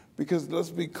 Because let's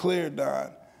be clear,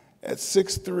 Don, at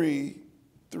 6'3",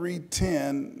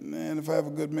 310, and if I have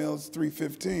a good meal, it's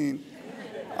 315,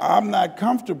 I'm not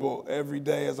comfortable every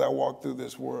day as I walk through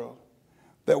this world.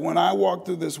 That when I walk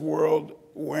through this world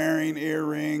wearing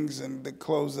earrings and the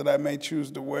clothes that I may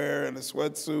choose to wear and a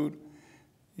sweatsuit,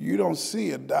 you don't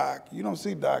see a doc. You don't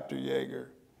see Dr. Yeager.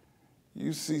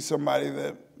 You see somebody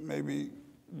that maybe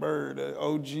Bird,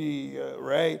 OG,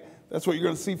 right? That's what you're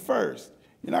going to see first.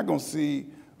 You're not going to see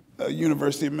a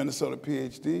University of Minnesota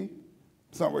PhD.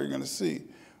 It's not what you're going to see.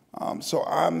 So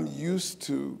I'm used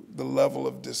to the level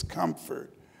of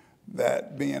discomfort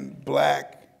that being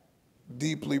black,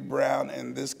 deeply brown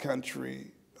in this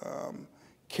country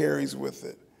carries with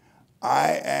it.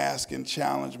 I ask and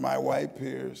challenge my white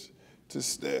peers to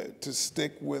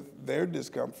stick with their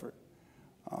discomfort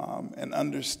and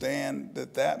understand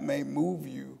that that may move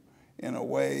you in a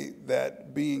way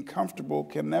that being comfortable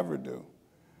can never do.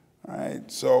 All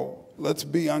right, so let's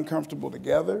be uncomfortable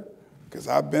together, because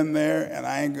I've been there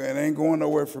and it ain't going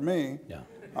nowhere for me. Yeah.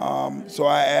 So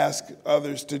I ask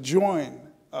others to join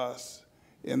us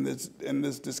in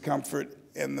this discomfort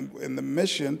and the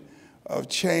mission of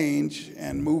change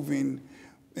and moving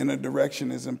in a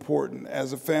direction is important.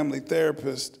 As a family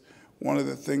therapist, one of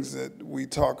the things that we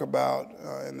talk about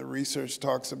and the research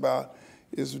talks about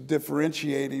is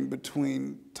differentiating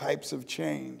between types of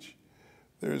change.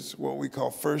 There's what we call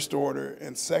first order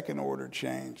and second order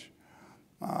change.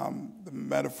 The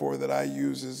metaphor that I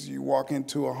use is you walk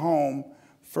into a home,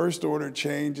 first order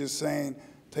change is saying,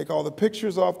 take all the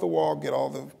pictures off the wall, get all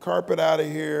the carpet out of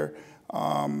here,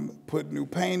 put new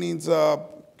paintings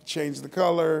up, change the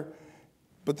color,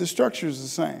 but the structure is the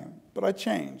same, but I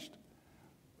changed.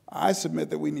 I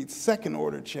submit that we need second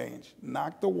order change.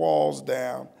 Knock the walls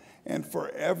down and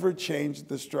forever change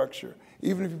the structure.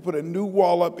 Even if you put a new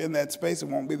wall up in that space, it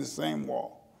won't be the same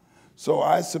wall. So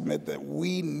I submit that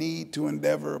we need to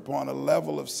endeavor upon a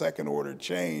level of second order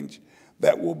change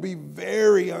that will be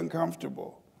very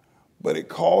uncomfortable, but it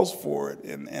calls for it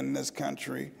in this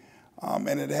country,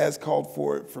 and it has called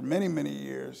for it for many, many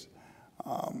years.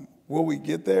 Will we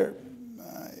get there?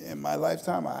 in my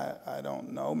lifetime, I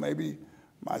don't know. Maybe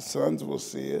my sons will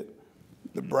see it.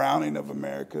 The browning of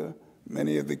America.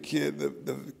 Many of the kids,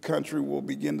 the country will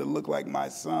begin to look like my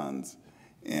sons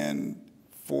in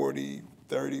 40,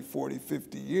 30, 40,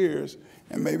 50 years,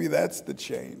 and maybe that's the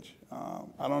change.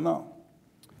 I don't know.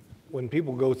 When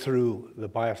people go through the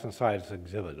Bias Inside Us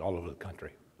exhibit all over the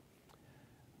country,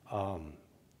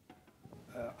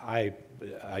 I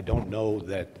don't know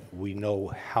that we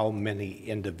know how many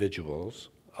individuals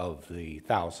of the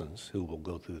thousands who will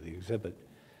go through the exhibit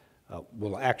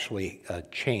will actually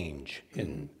change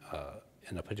in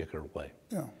a particular way.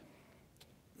 Yeah.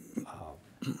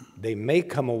 They may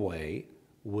come away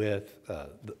with,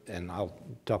 and I'll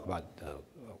talk about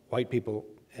white people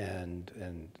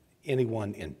and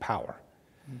anyone in power.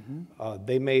 Mm-hmm.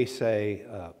 They may say,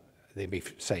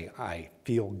 I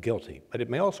feel guilty, but it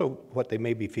may also, what they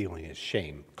may be feeling is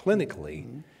shame. Clinically,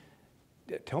 mm-hmm.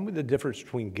 Tell me the difference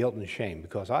between guilt and shame,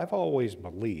 because I've always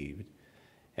believed,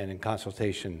 and in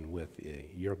consultation with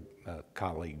your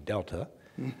colleague Delta,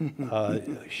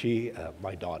 she,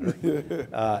 my daughter,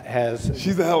 has...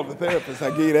 She's a hell of a therapist,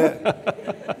 I give you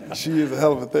that. She is a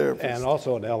hell of a therapist. And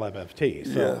also an LMFT.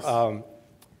 So,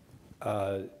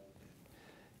 yes.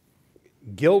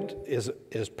 Guilt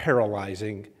is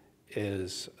paralyzing,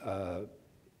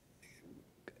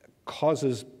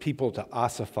 causes people to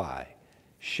ossify.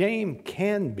 Shame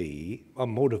can be a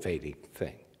motivating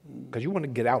thing, because you want to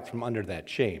get out from under that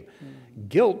shame.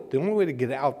 Guilt, the only way to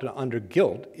get out from under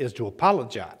guilt is to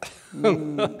apologize.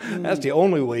 That's the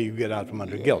only way you get out from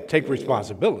under guilt. Take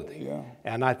responsibility. Yeah.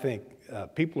 And I think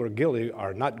people who are guilty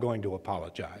are not going to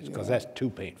apologize, because that's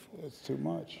too painful. It's too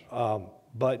much.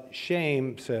 But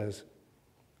shame says,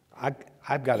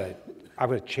 I've got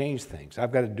to change things.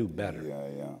 I've got to do better.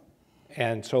 Yeah.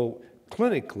 And so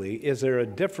clinically, is there a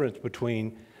difference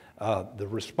between the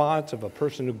response of a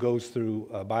person who goes through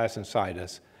Bias Inside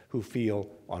Us who feel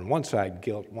on one side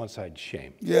guilt, one side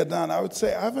shame? Yeah, Don, I would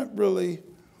say I haven't really,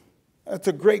 that's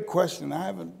a great question. I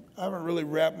haven't really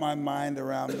wrapped my mind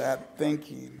around that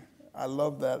thinking. I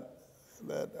love that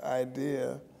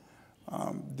idea,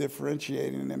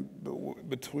 differentiating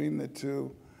between the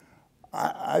two.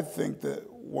 I think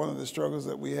that one of the struggles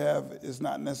that we have is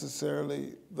not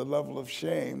necessarily the level of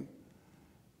shame,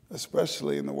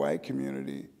 especially in the white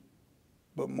community,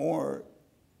 but more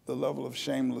the level of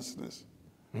shamelessness,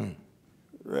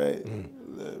 right?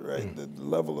 The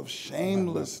level of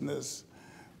shamelessness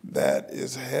that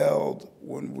is held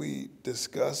when we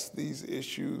discuss these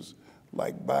issues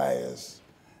like bias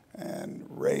and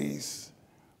race.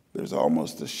 There's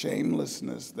almost a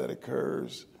shamelessness that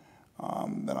occurs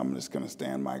that I'm just going to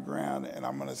stand my ground and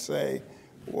I'm going to say,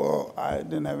 well, I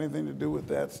didn't have anything to do with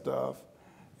that stuff,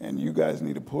 and you guys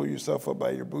need to pull yourself up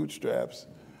by your bootstraps.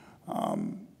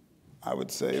 I would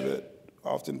say that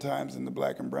oftentimes in the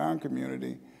black and brown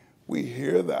community, we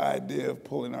hear the idea of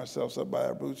pulling ourselves up by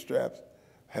our bootstraps.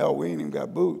 Hell, we ain't even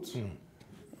got boots,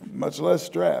 much less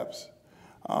straps.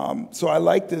 So I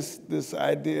like this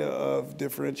idea of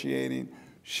differentiating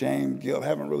shame, guilt.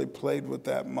 Haven't really played with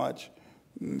that much.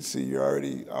 And see,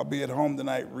 I'll be at home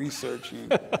tonight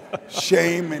researching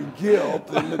shame and guilt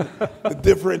and the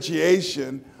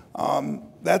differentiation.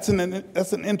 That's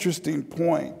an interesting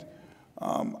point.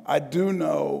 I do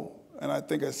know, and I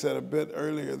think I said a bit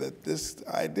earlier, that this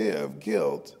idea of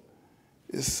guilt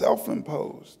is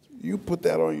self-imposed. You put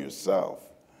that on yourself.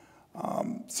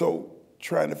 So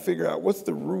trying to figure out what's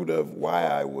the root of why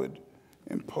I would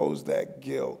impose that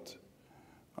guilt.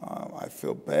 I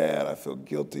feel bad, I feel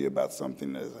guilty about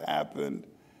something that has happened.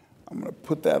 I'm going to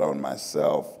put that on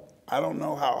myself. I don't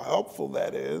know how helpful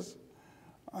that is.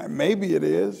 Maybe it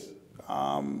is,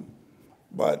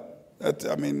 but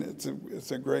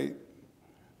it's a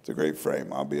great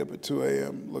frame. I'll be up at 2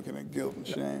 a.m. looking at guilt and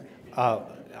shame.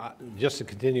 Just to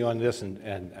continue on this,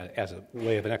 and as a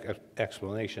way of an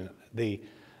explanation, the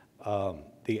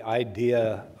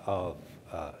idea of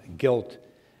guilt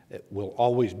will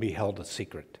always be held a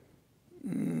secret.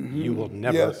 Mm-hmm. You will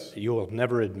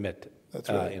never admit. That's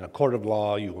right. In a court of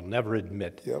law, you will never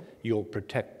admit. Yep. You'll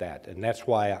protect that, and that's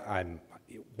why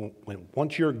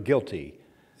once you're guilty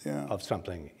of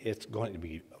something, it's going to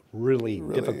be really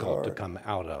difficult hard to come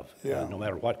out of, no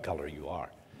matter what color you are.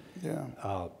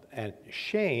 Yeah. And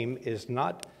shame is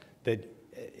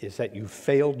that you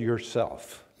failed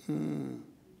yourself.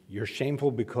 You're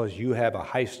shameful because you have a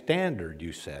high standard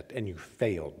you set, and you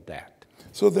failed that.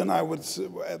 So then I would say,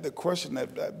 the question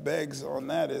that begs on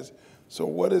that is, so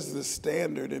what is the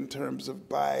standard in terms of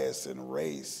bias and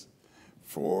race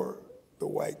for the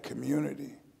white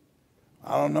community?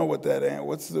 I don't know what that is.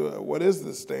 What is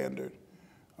the standard?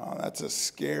 That's a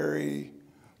scary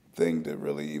thing to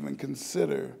really even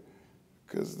consider,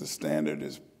 because the standard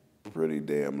is pretty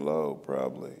damn low,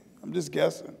 probably. I'm just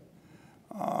guessing.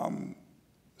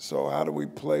 So how do we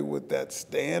play with that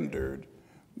standard?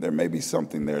 There may be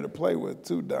something there to play with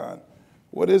too, Don.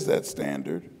 What is that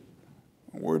standard?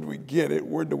 Where do we get it?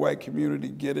 Where did the white community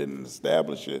get it and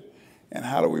establish it? And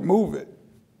how do we move it?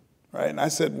 Right? And I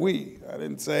said we. I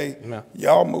didn't say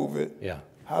y'all move it. Yeah.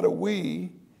 How do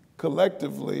we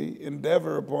collectively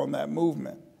endeavor upon that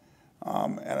movement?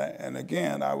 And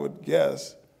again, I would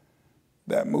guess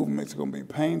that movement's going to be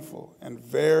painful and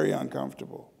very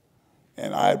uncomfortable.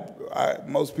 And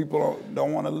most people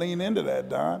don't want to lean into that,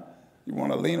 Don. You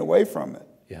want to lean away from it.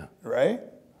 Yeah. Right?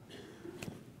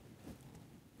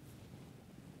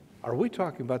 Are we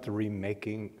talking about the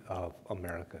remaking of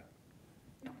America?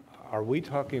 Are we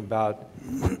talking about,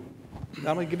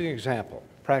 let me give you an example,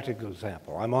 practical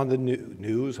example. I'm on the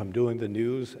news, I'm doing the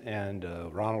news, and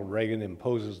Ronald Reagan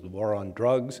imposes the war on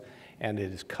drugs, and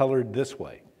it is colored this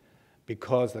way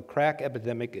because the crack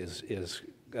epidemic is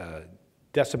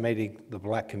decimating the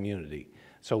black community.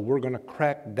 So we're going to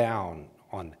crack down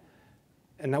on,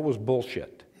 and that was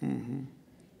bullshit. Mm-hmm.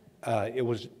 It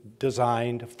was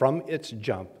designed from its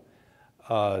jump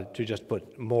to just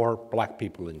put more black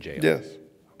people in jail. Yes.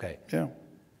 Okay. Yeah.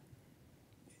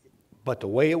 But the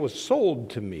way it was sold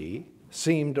to me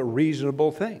seemed a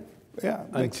reasonable thing. Yeah.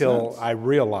 Until I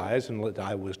realized, and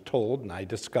I was told, and I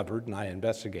discovered, and I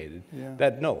investigated,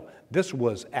 that no, this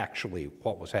was actually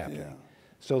what was happening. Yeah.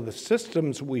 So the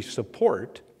systems we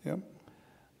support,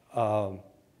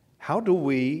 how do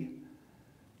we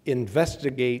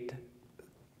investigate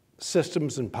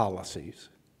systems and policies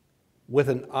with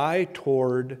an eye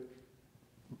toward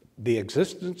the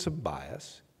existence of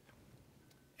bias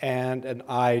and an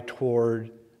eye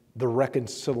toward the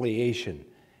reconciliation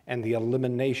and the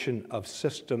elimination of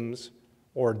systems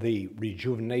or the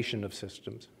rejuvenation of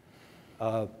systems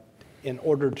in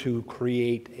order to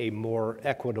create a more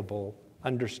equitable,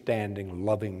 understanding,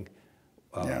 loving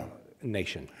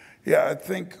nation? Yeah, I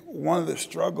think one of the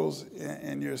struggles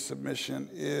in your submission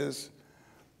is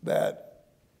that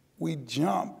we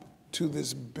jump to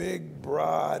this big,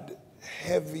 broad,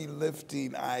 heavy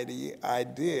lifting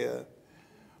idea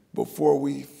before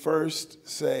we first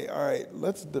say, all right,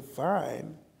 let's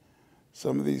define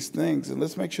some of these things and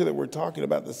let's make sure that we're talking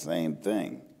about the same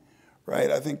thing,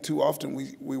 right? I think too often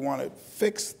we want to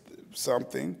fix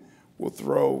something. We'll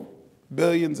throw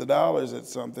billions of dollars at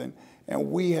something,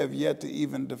 and we have yet to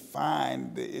even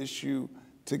define the issue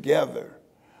together.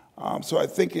 So I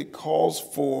think it calls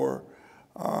for,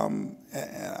 and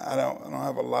I don't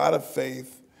have a lot of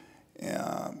faith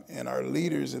in our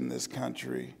leaders in this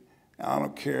country. I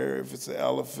don't care if it's the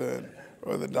elephant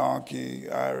or the donkey,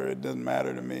 it doesn't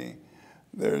matter to me.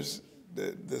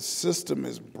 The system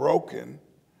is broken,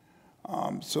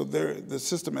 so the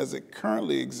system as it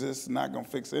currently exists is not going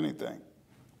to fix anything.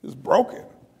 It's broken.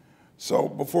 So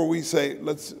before we say,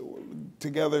 let's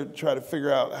together try to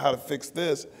figure out how to fix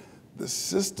this, the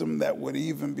system that would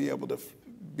even be able to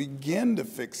begin to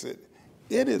fix it,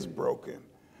 it is broken.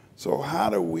 So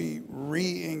how do we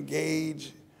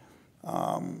re-engage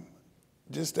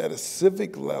just at a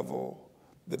civic level?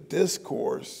 The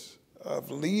discourse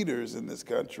of leaders in this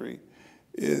country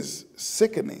is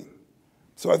sickening.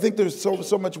 So I think there's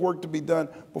so much work to be done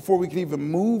before we can even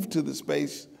move to the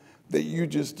space that you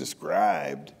just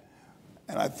described.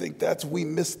 And I think we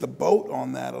miss the boat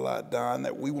on that a lot, Don,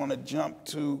 that we want to jump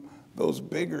to those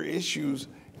bigger issues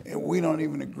and we don't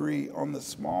even agree on the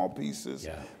small pieces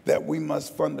that we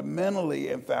must fundamentally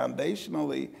and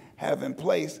foundationally have in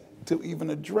place to even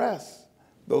address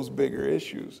those bigger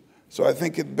issues. So I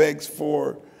think it begs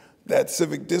for that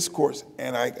civic discourse.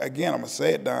 And again, I'm going to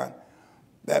say it, Don,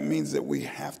 that means that we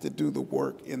have to do the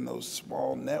work in those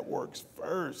small networks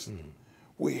first. Mm-hmm.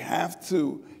 We have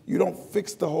to. You don't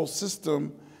fix the whole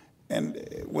system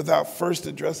without first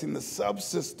addressing the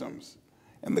subsystems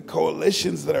and the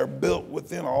coalitions that are built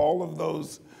within all of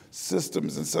those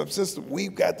systems and subsystems.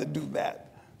 We've got to do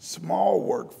that small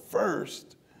work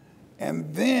first,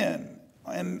 and then,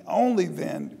 and only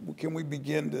then, can we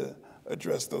begin to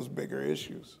address those bigger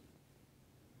issues.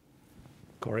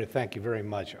 Corey, thank you very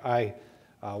much. I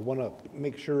want to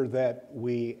make sure that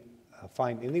we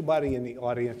find anybody in the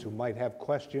audience who might have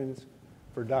questions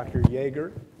for Dr.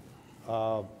 Yeager.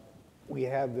 We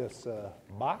have this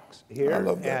box here, I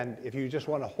love that. And if you just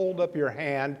want to hold up your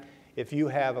hand if you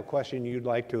have a question you'd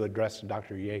like to address to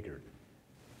Dr. Yeager.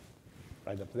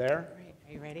 Right up there. Great.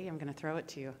 Are you ready? I'm going to throw it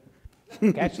to you.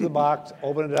 Catch the box,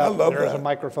 open it up, there's a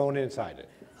microphone inside it.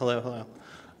 Hello.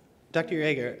 Dr.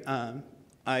 Yeager,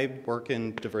 I work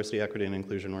in diversity, equity, and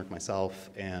inclusion work myself,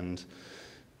 and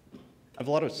have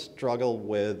a lot of struggle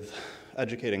with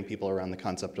educating people around the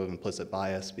concept of implicit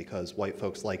bias because white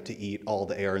folks like to eat all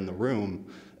the air in the room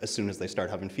as soon as they start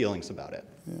having feelings about it.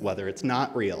 Yeah. Whether it's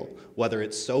not real, whether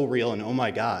it's so real and oh my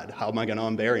God, how am I going to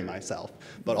unbury myself?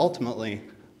 But ultimately,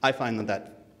 I find that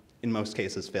that in most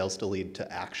cases fails to lead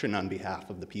to action on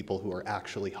behalf of the people who are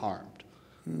actually harmed.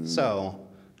 So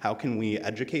how can we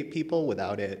educate people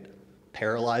without it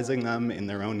paralyzing them in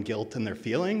their own guilt and their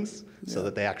feelings so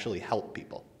that they actually help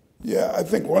people? Yeah, I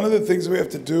think one of the things we have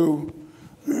to do,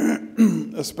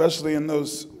 especially in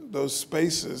those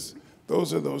spaces,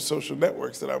 those are those social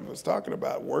networks that I was talking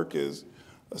about. Work is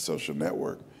a social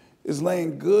network, is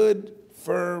laying good,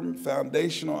 firm,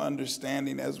 foundational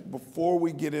understanding as before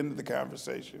we get into the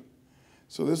conversation.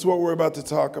 So this is what we're about to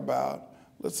talk about.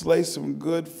 Let's lay some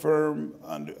good, firm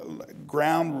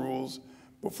ground rules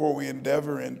before we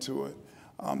endeavor into it.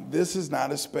 This is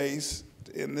not a space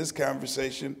in this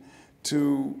conversation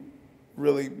to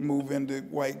really move into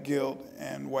white guilt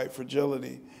and white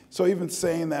fragility. So even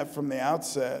saying that from the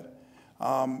outset,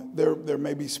 there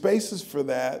may be spaces for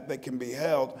that can be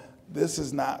held. This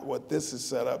is not what this is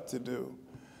set up to do.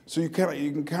 So you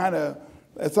can kind of,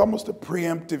 it's almost a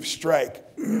preemptive strike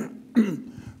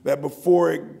that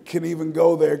before it can even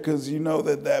go there, because you know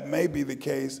that may be the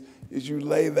case, is you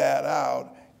lay that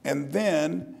out, and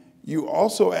then you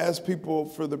also ask people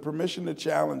for the permission to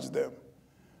challenge them.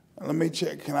 Let me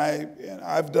check, I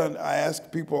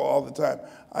ask people all the time.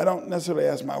 I don't necessarily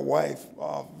ask my wife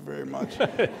very much.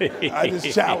 I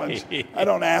just challenge. I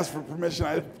don't ask for permission,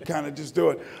 I kind of just do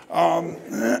it.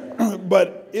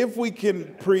 But if we can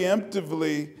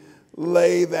preemptively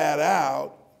lay that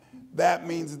out, that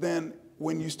means then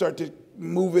when you start to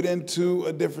move it into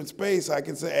a different space, I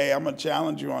can say, hey, I'm gonna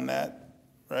challenge you on that,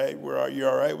 right? You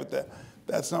all right with that?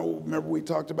 That's not what, remember we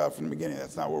talked about from the beginning,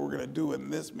 that's not what we're gonna do in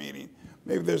this meeting.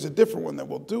 Maybe there's a different one that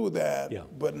will do that,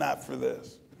 but not for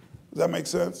this. Does that make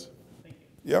sense? Thank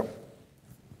you. Yep.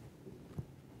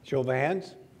 Show of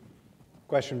hands.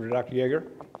 Question for Dr. Yeager.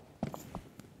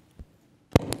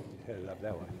 Headed up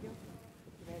that way.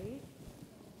 Ready?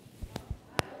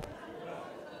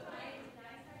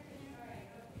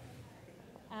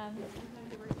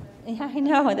 Yeah, I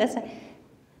know.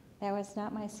 That was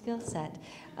not my skill set.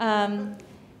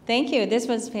 Thank you. This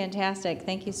was fantastic.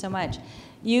 Thank you so much.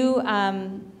 You,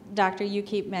 Doctor, you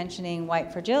keep mentioning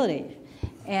white fragility.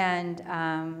 And,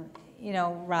 you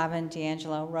know, Robin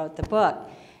DiAngelo wrote the book,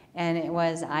 and it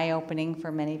was eye-opening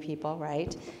for many people,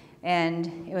 right?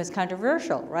 And it was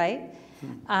controversial, right?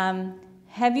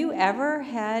 Have you ever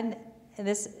had,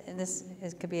 this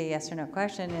could be a yes or no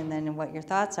question, and then what your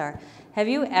thoughts are. Have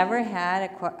you ever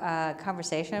had a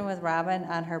conversation with Robin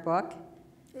on her book?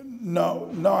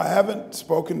 No, I haven't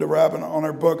spoken to Robin on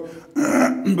her book,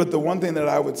 but the one thing that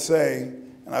I would say,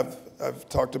 and I've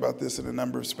talked about this in a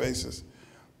number of spaces,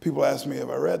 people ask me, have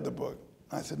I read the book?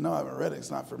 I said, no, I haven't read it,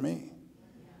 it's not for me,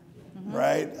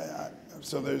 right?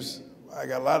 So I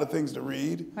got a lot of things to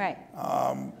read, right?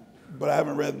 But I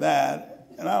haven't read that,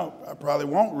 and I probably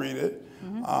won't read it,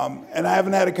 and I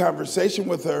haven't had a conversation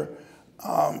with her.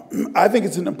 I think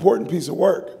it's an important piece of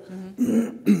work.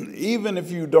 Even if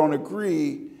you don't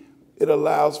agree, it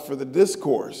allows for the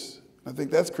discourse. I think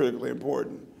that's critically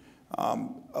important.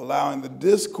 Allowing the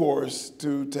discourse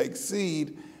to take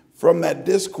seed. From that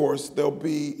discourse, there'll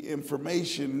be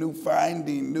information, new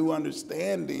finding, new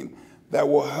understanding that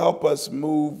will help us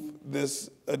move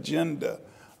this agenda.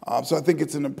 So I think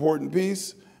it's an important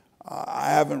piece.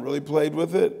 I haven't really played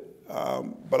with it,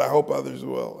 but I hope others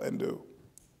will and do.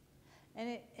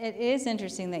 And it is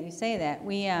interesting that you say that.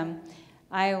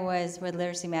 I was with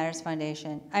Literacy Matters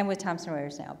Foundation. I'm with Thomson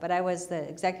Reuters now, but I was the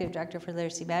executive director for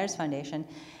Literacy Matters Foundation,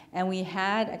 and we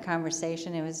had a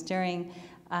conversation. It was during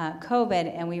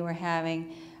COVID, and we were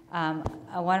having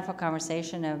a wonderful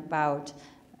conversation about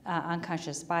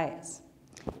unconscious bias.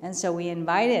 And so we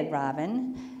invited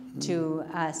Robin to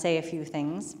say a few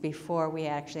things before we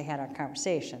actually had our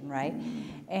conversation, right?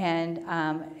 And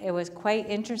it was quite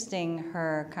interesting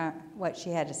what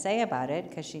she had to say about it,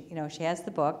 because she has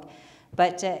the book,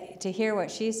 but to hear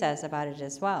what she says about it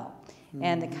as well,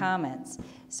 and the comments.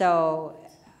 So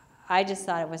I just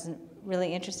thought it was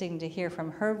really interesting to hear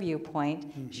from her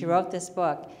viewpoint. She wrote this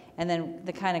book, and then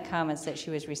the kind of comments that she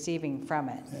was receiving from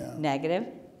it, negative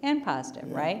and positive,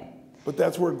 right? But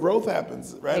that's where growth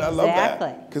happens, right? Exactly. I love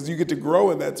that, because you get to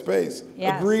grow in that space,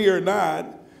 agree or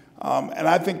not. And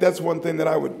I think that's one thing that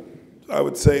I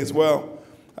would say as well.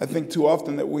 I think too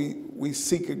often that we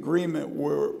seek agreement,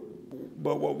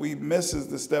 but what we miss is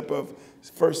the step of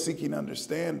first seeking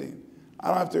understanding. I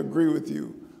don't have to agree with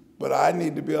you, but I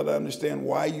need to be able to understand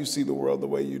why you see the world the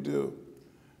way you do,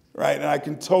 right? And I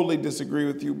can totally disagree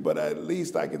with you, but at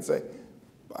least I can say,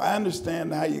 I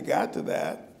understand how you got to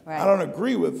that. Right. I don't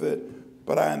agree with it,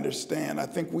 but I understand. I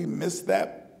think we miss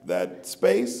that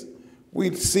space.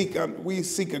 We seek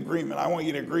agreement. I want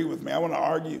you to agree with me. I want to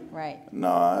argue. Right.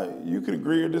 No, you can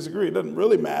agree or disagree. It doesn't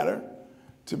really matter.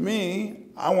 To me,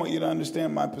 I want you to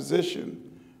understand my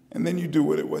position, and then you do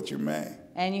with it what you may.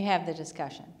 And you have the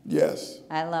discussion. Yes.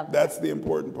 I love that. That's the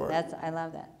important part. I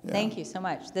love that. Yeah. Thank you so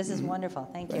much. This is wonderful.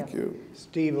 Thank you. Thank you.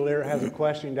 Steve Lear has a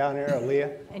question down there.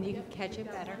 Aaliyah, And you can catch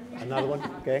it better. another one?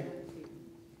 Okay.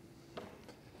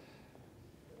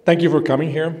 Thank you for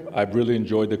coming here. I've really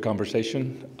enjoyed the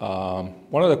conversation.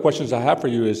 One of the questions I have for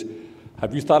you is,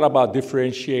 have you thought about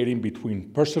differentiating between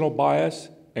personal bias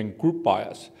and group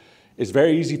bias? It's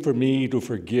very easy for me to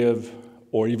forgive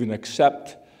or even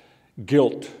accept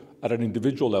guilt at an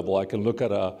individual level. I can look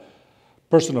at a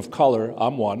person of color,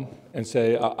 I'm one, and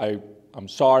say, I'm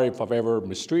sorry if I've ever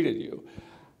mistreated you.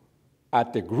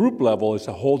 At the group level, it's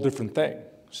a whole different thing.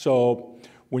 So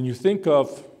when you think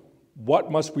of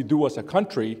what must we do as a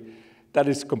country, that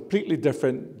is completely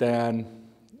different than,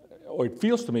 or it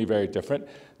feels to me very different,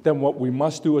 than what we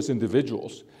must do as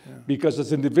individuals. Yeah. Because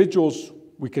as individuals,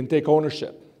 we can take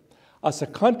ownership. As a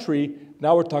country,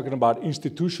 now we're talking about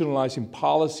institutionalizing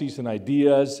policies and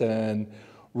ideas and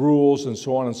rules and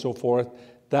so on and so forth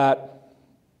that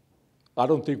I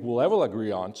don't think we'll ever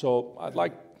agree on. So I'd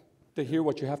like to hear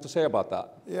what you have to say about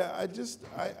that. Yeah,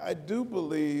 I do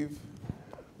believe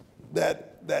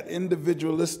that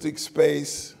individualistic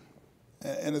space,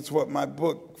 and it's what my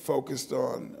book focused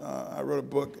on. I wrote a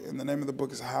book, and the name of the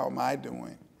book is How Am I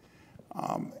Doing?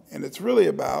 And it's really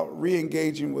about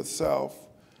re-engaging with self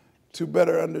to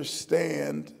better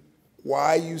understand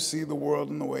why you see the world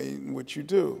in the way in which you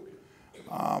do.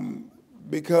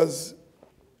 Because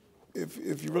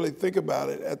if you really think about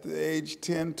it, at the age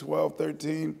 10, 12,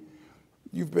 13,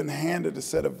 you've been handed a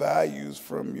set of values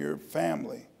from your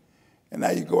family. And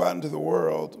now you go out into the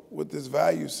world with this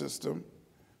value system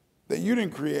that you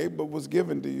didn't create but was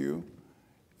given to you.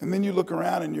 And then you look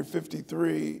around and you're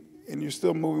 53 and you're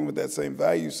still moving with that same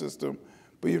value system,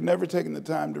 but you've never taken the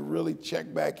time to really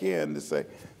check back in to say,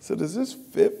 so does this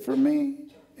fit for me?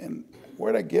 And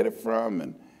where did I get it from?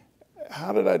 And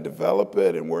how did I develop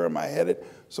it? And where am I headed?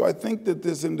 So I think that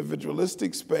this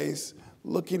individualistic space,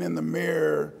 looking in the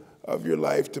mirror of your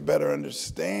life to better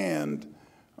understand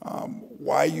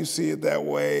why you see it that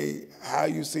way, how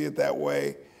you see it that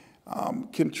way,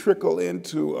 can trickle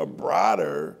into a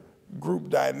broader group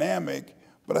dynamic.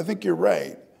 But I think you're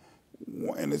right.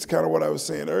 And it's kind of what I was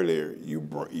saying earlier.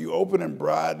 You open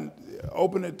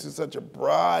it to such a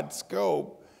broad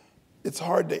scope, it's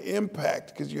hard to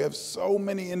impact because you have so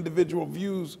many individual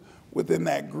views within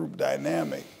that group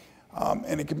dynamic.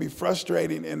 And it can be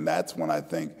frustrating, and that's when I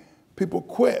think people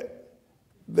quit.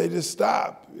 They just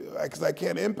stop because I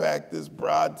can't impact this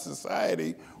broad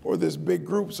society or this big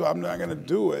group, so I'm not going to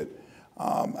do it.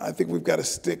 I think we've got to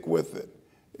stick with it.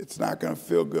 It's not going to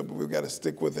feel good, but we've got to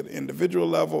stick with it individual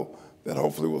level that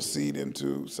hopefully will seed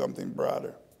into something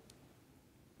broader.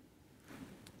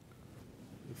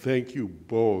 Thank you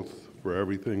both for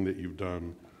everything that you've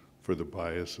done for the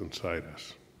bias inside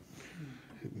us.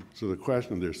 So the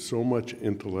question, there's so much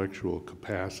intellectual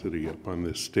capacity up on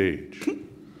this stage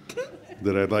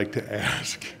that I'd like to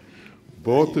ask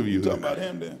both of you. Talking about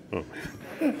him then. Oh.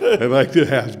 I'd like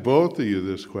to ask both of you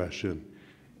this question.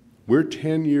 We're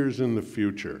 10 years in the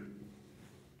future.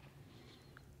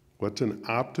 What's an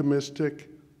optimistic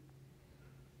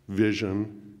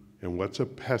vision and what's a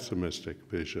pessimistic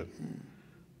vision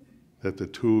that the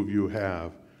two of you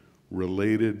have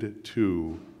related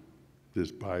to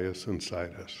this bias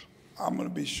inside us? I'm going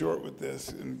to be short with this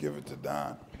and give it to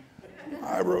Don.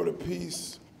 I wrote a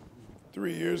piece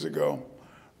 3 years ago.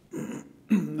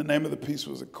 The name of the piece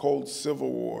was A Cold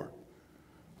Civil War.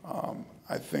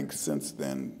 I think since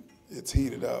then it's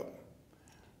heated up.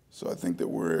 So I think that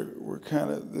we're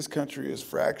kind of, this country is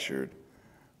fractured,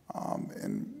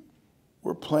 and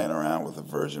we're playing around with a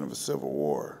version of a civil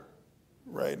war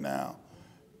right now.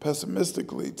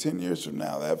 Pessimistically, 10 years from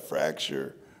now, that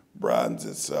fracture broadens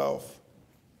itself.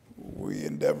 We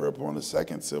endeavor upon a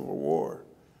second civil war,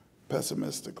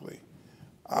 pessimistically.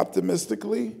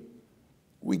 Optimistically,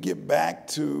 we get back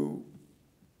to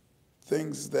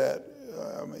things that,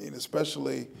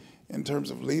 especially in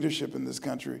terms of leadership in this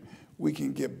country, we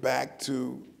can get back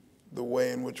to the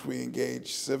way in which we engaged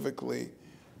civically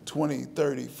 20,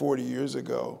 30, 40 years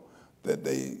ago, that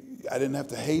I didn't have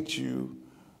to hate you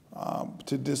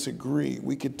to disagree.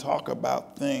 We could talk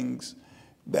about things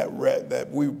that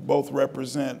we both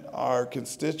represent our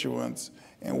constituents,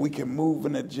 and we can move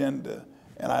an agenda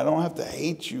And I don't have to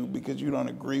hate you because you don't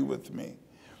agree with me.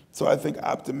 So I think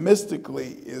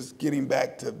optimistically is getting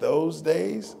back to those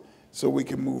days so we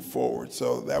can move forward.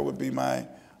 So that would be my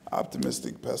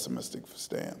optimistic, pessimistic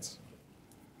stance.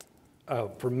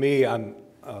 For me, I'm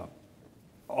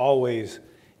always,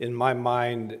 in my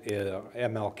mind,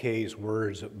 MLK's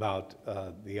words about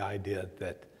the idea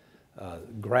that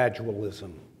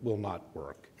gradualism will not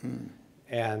work.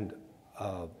 And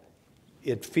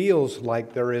it feels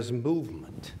like there is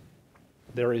movement.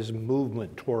 There is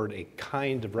movement toward a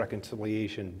kind of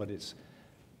reconciliation, but it's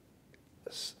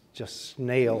just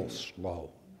snail slow.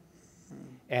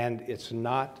 And it's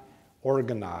not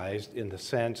organized in the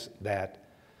sense that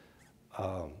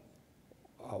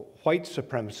white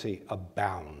supremacy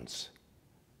abounds.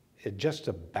 It just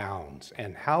abounds.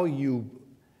 And how you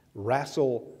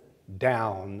wrestle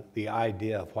down the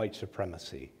idea of white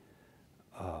supremacy,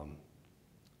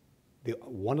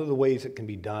 one of the ways it can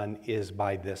be done is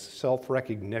by this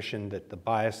self-recognition that the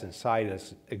bias inside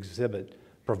us exhibit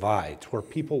provides, where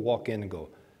people walk in and go,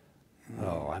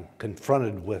 oh, I'm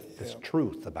confronted with this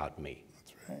truth about me.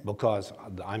 That's right. Because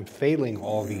I'm failing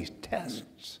all these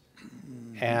tests.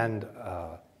 And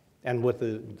with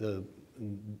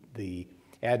the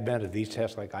advent of these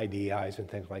tests like IDEIs and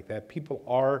things like that, people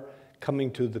are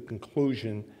coming to the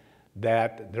conclusion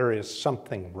that there is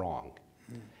something wrong.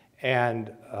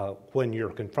 And when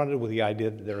you're confronted with the idea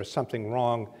that there is something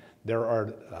wrong, there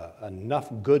are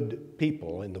enough good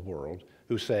people in the world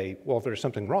who say, well, if there's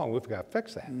something wrong, we've got to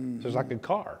fix that. So it's like a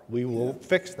car. We will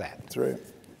fix that. That's right.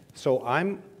 So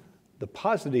the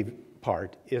positive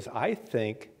part is I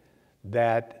think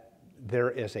that there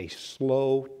is a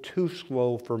slow, too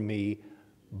slow for me,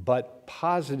 but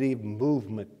positive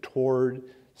movement toward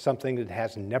something that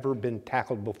has never been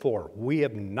tackled before. We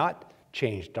have not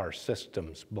changed our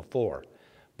systems before,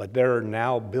 but there are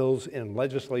now bills in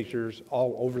legislatures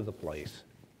all over the place.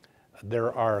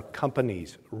 There are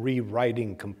companies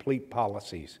rewriting complete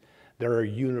policies. There are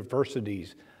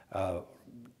universities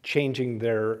changing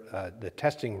the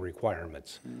testing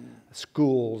requirements.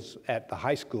 Schools at the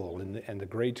high school and the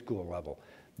grade school level.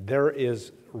 There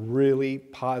is really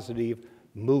positive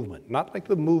movement, not like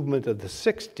the movement of the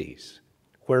 60s,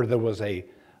 where there was a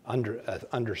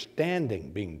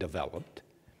understanding being developed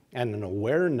and an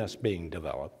awareness being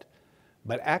developed,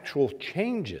 but actual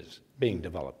changes being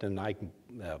developed. And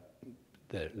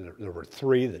there were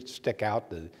three that stick out: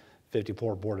 the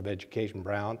 '54 Board of Education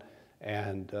Brown,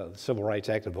 and the Civil Rights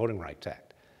Act and Voting Rights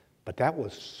Act. But that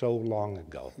was so long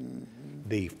ago.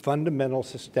 The fundamental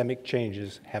systemic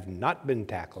changes have not been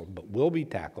tackled, but will be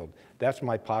tackled. That's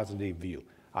my positive view.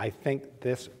 I think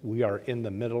we are in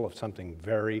the middle of something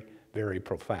very, very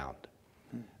profound.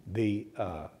 The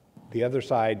other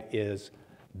side is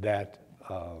that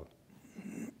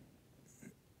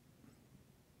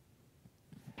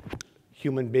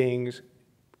human beings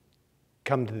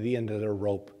come to the end of their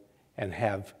rope and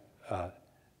have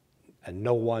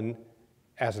no one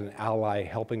as an ally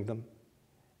helping them,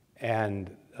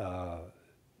 and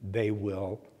they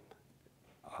will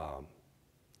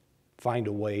find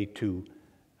a way to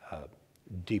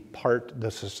depart the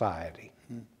society.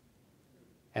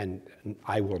 And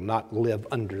I will not live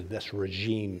under this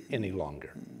regime any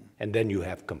longer. And then you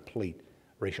have complete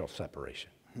racial separation.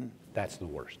 That's the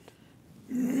worst.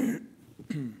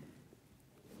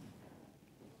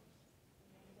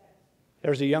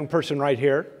 There's a young person right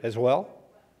here as well.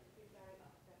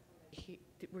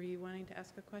 Were you wanting to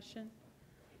ask a question?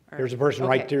 There's a person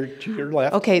right there to your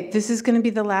left. Okay, this is going to be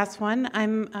the last one.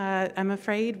 I'm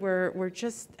afraid we're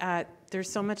just there's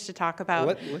so much to talk about.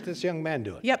 Let this young man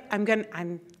do it. Yep,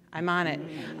 I'm on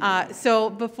it. So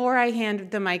before I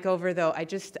hand the mic over, though, I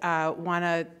just want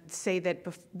to say that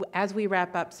as we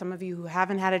wrap up, some of you who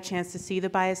haven't had a chance to see the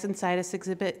Bias Inside Us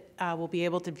exhibit will be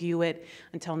able to view it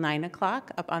until 9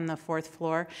 o'clock up on the 4th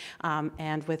floor.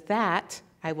 And with that,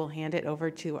 I will hand it over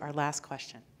to our last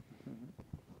question.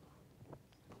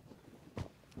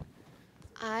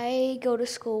 I go to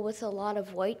school with a lot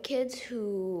of white kids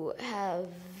who have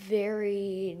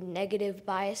very negative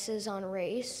biases on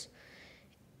race.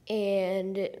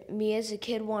 And me as a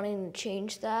kid wanting to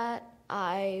change that,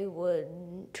 I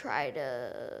would try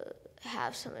to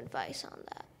have some advice on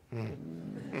that.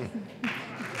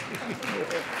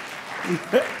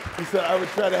 He said, I would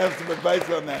try to have some advice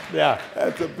on that. Yeah.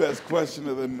 That's the best question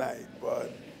of the night,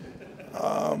 bud.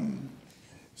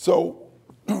 So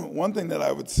one thing that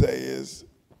I would say is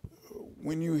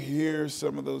when you hear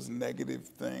some of those negative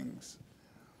things,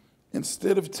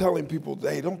 instead of telling people,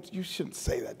 hey, you shouldn't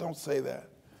say that, don't say that,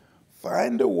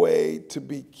 find a way to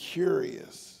be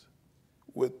curious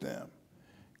with them.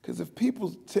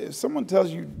 Because if someone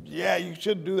tells you, yeah, you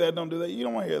should do that, don't do that, you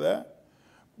don't want to hear that.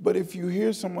 But if you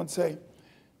hear someone say,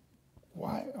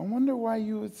 why? I wonder why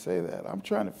you would say that. I'm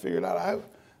trying to figure it out.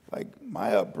 Like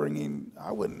my upbringing,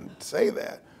 I wouldn't say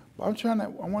that. But I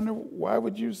wonder why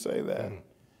would you say that?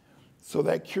 So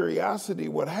that curiosity,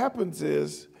 what happens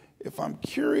is, if I'm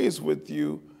curious with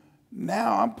you,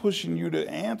 now I'm pushing you to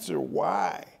answer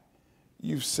why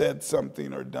you've said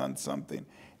something or done something.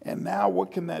 And now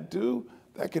what can that do?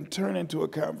 That can turn into a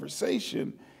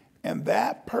conversation, and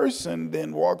that person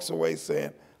then walks away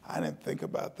saying, I didn't think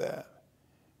about that.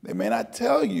 They may not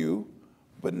tell you,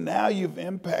 but now you've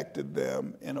impacted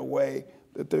them in a way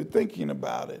that they're thinking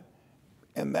about it.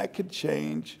 And that could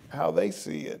change how they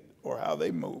see it or how they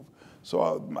move.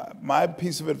 So my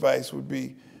piece of advice would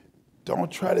be, don't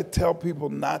try to tell people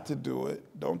not to do it.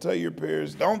 Don't tell your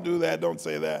peers, don't do that, don't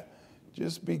say that.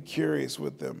 Just be curious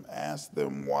with them. Ask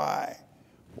them why.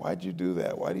 Why'd you do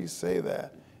that? Why do you say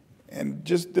that? And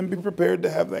just then be prepared to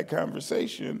have that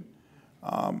conversation.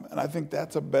 And I think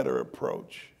that's a better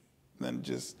approach than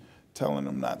just telling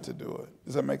them not to do it.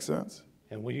 Does that make sense?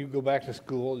 And when you go back to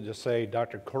school, just say,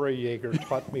 Dr. Corey Yeager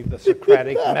taught me the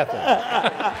Socratic method.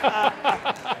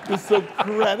 The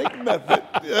Socratic method.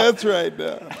 That's right.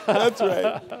 That's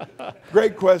right.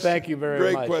 Great question. Thank you very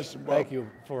much. Great question, Bob. Thank you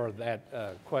for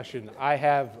that question. I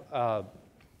have,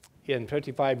 in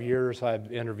 55 years,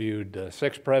 I've interviewed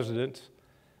 6 presidents.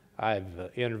 I've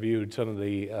interviewed some of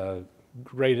the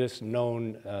greatest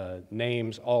known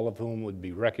names, all of whom would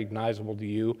be recognizable to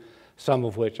you, some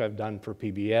of which I've done for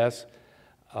PBS.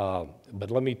 But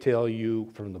let me tell you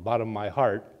from the bottom of my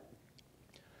heart,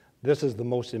 this is the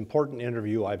most important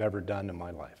interview I've ever done in my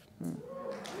life.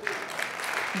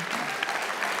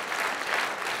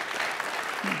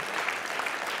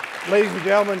 Ladies and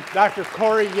gentlemen, Dr.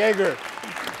 Corey Yeager.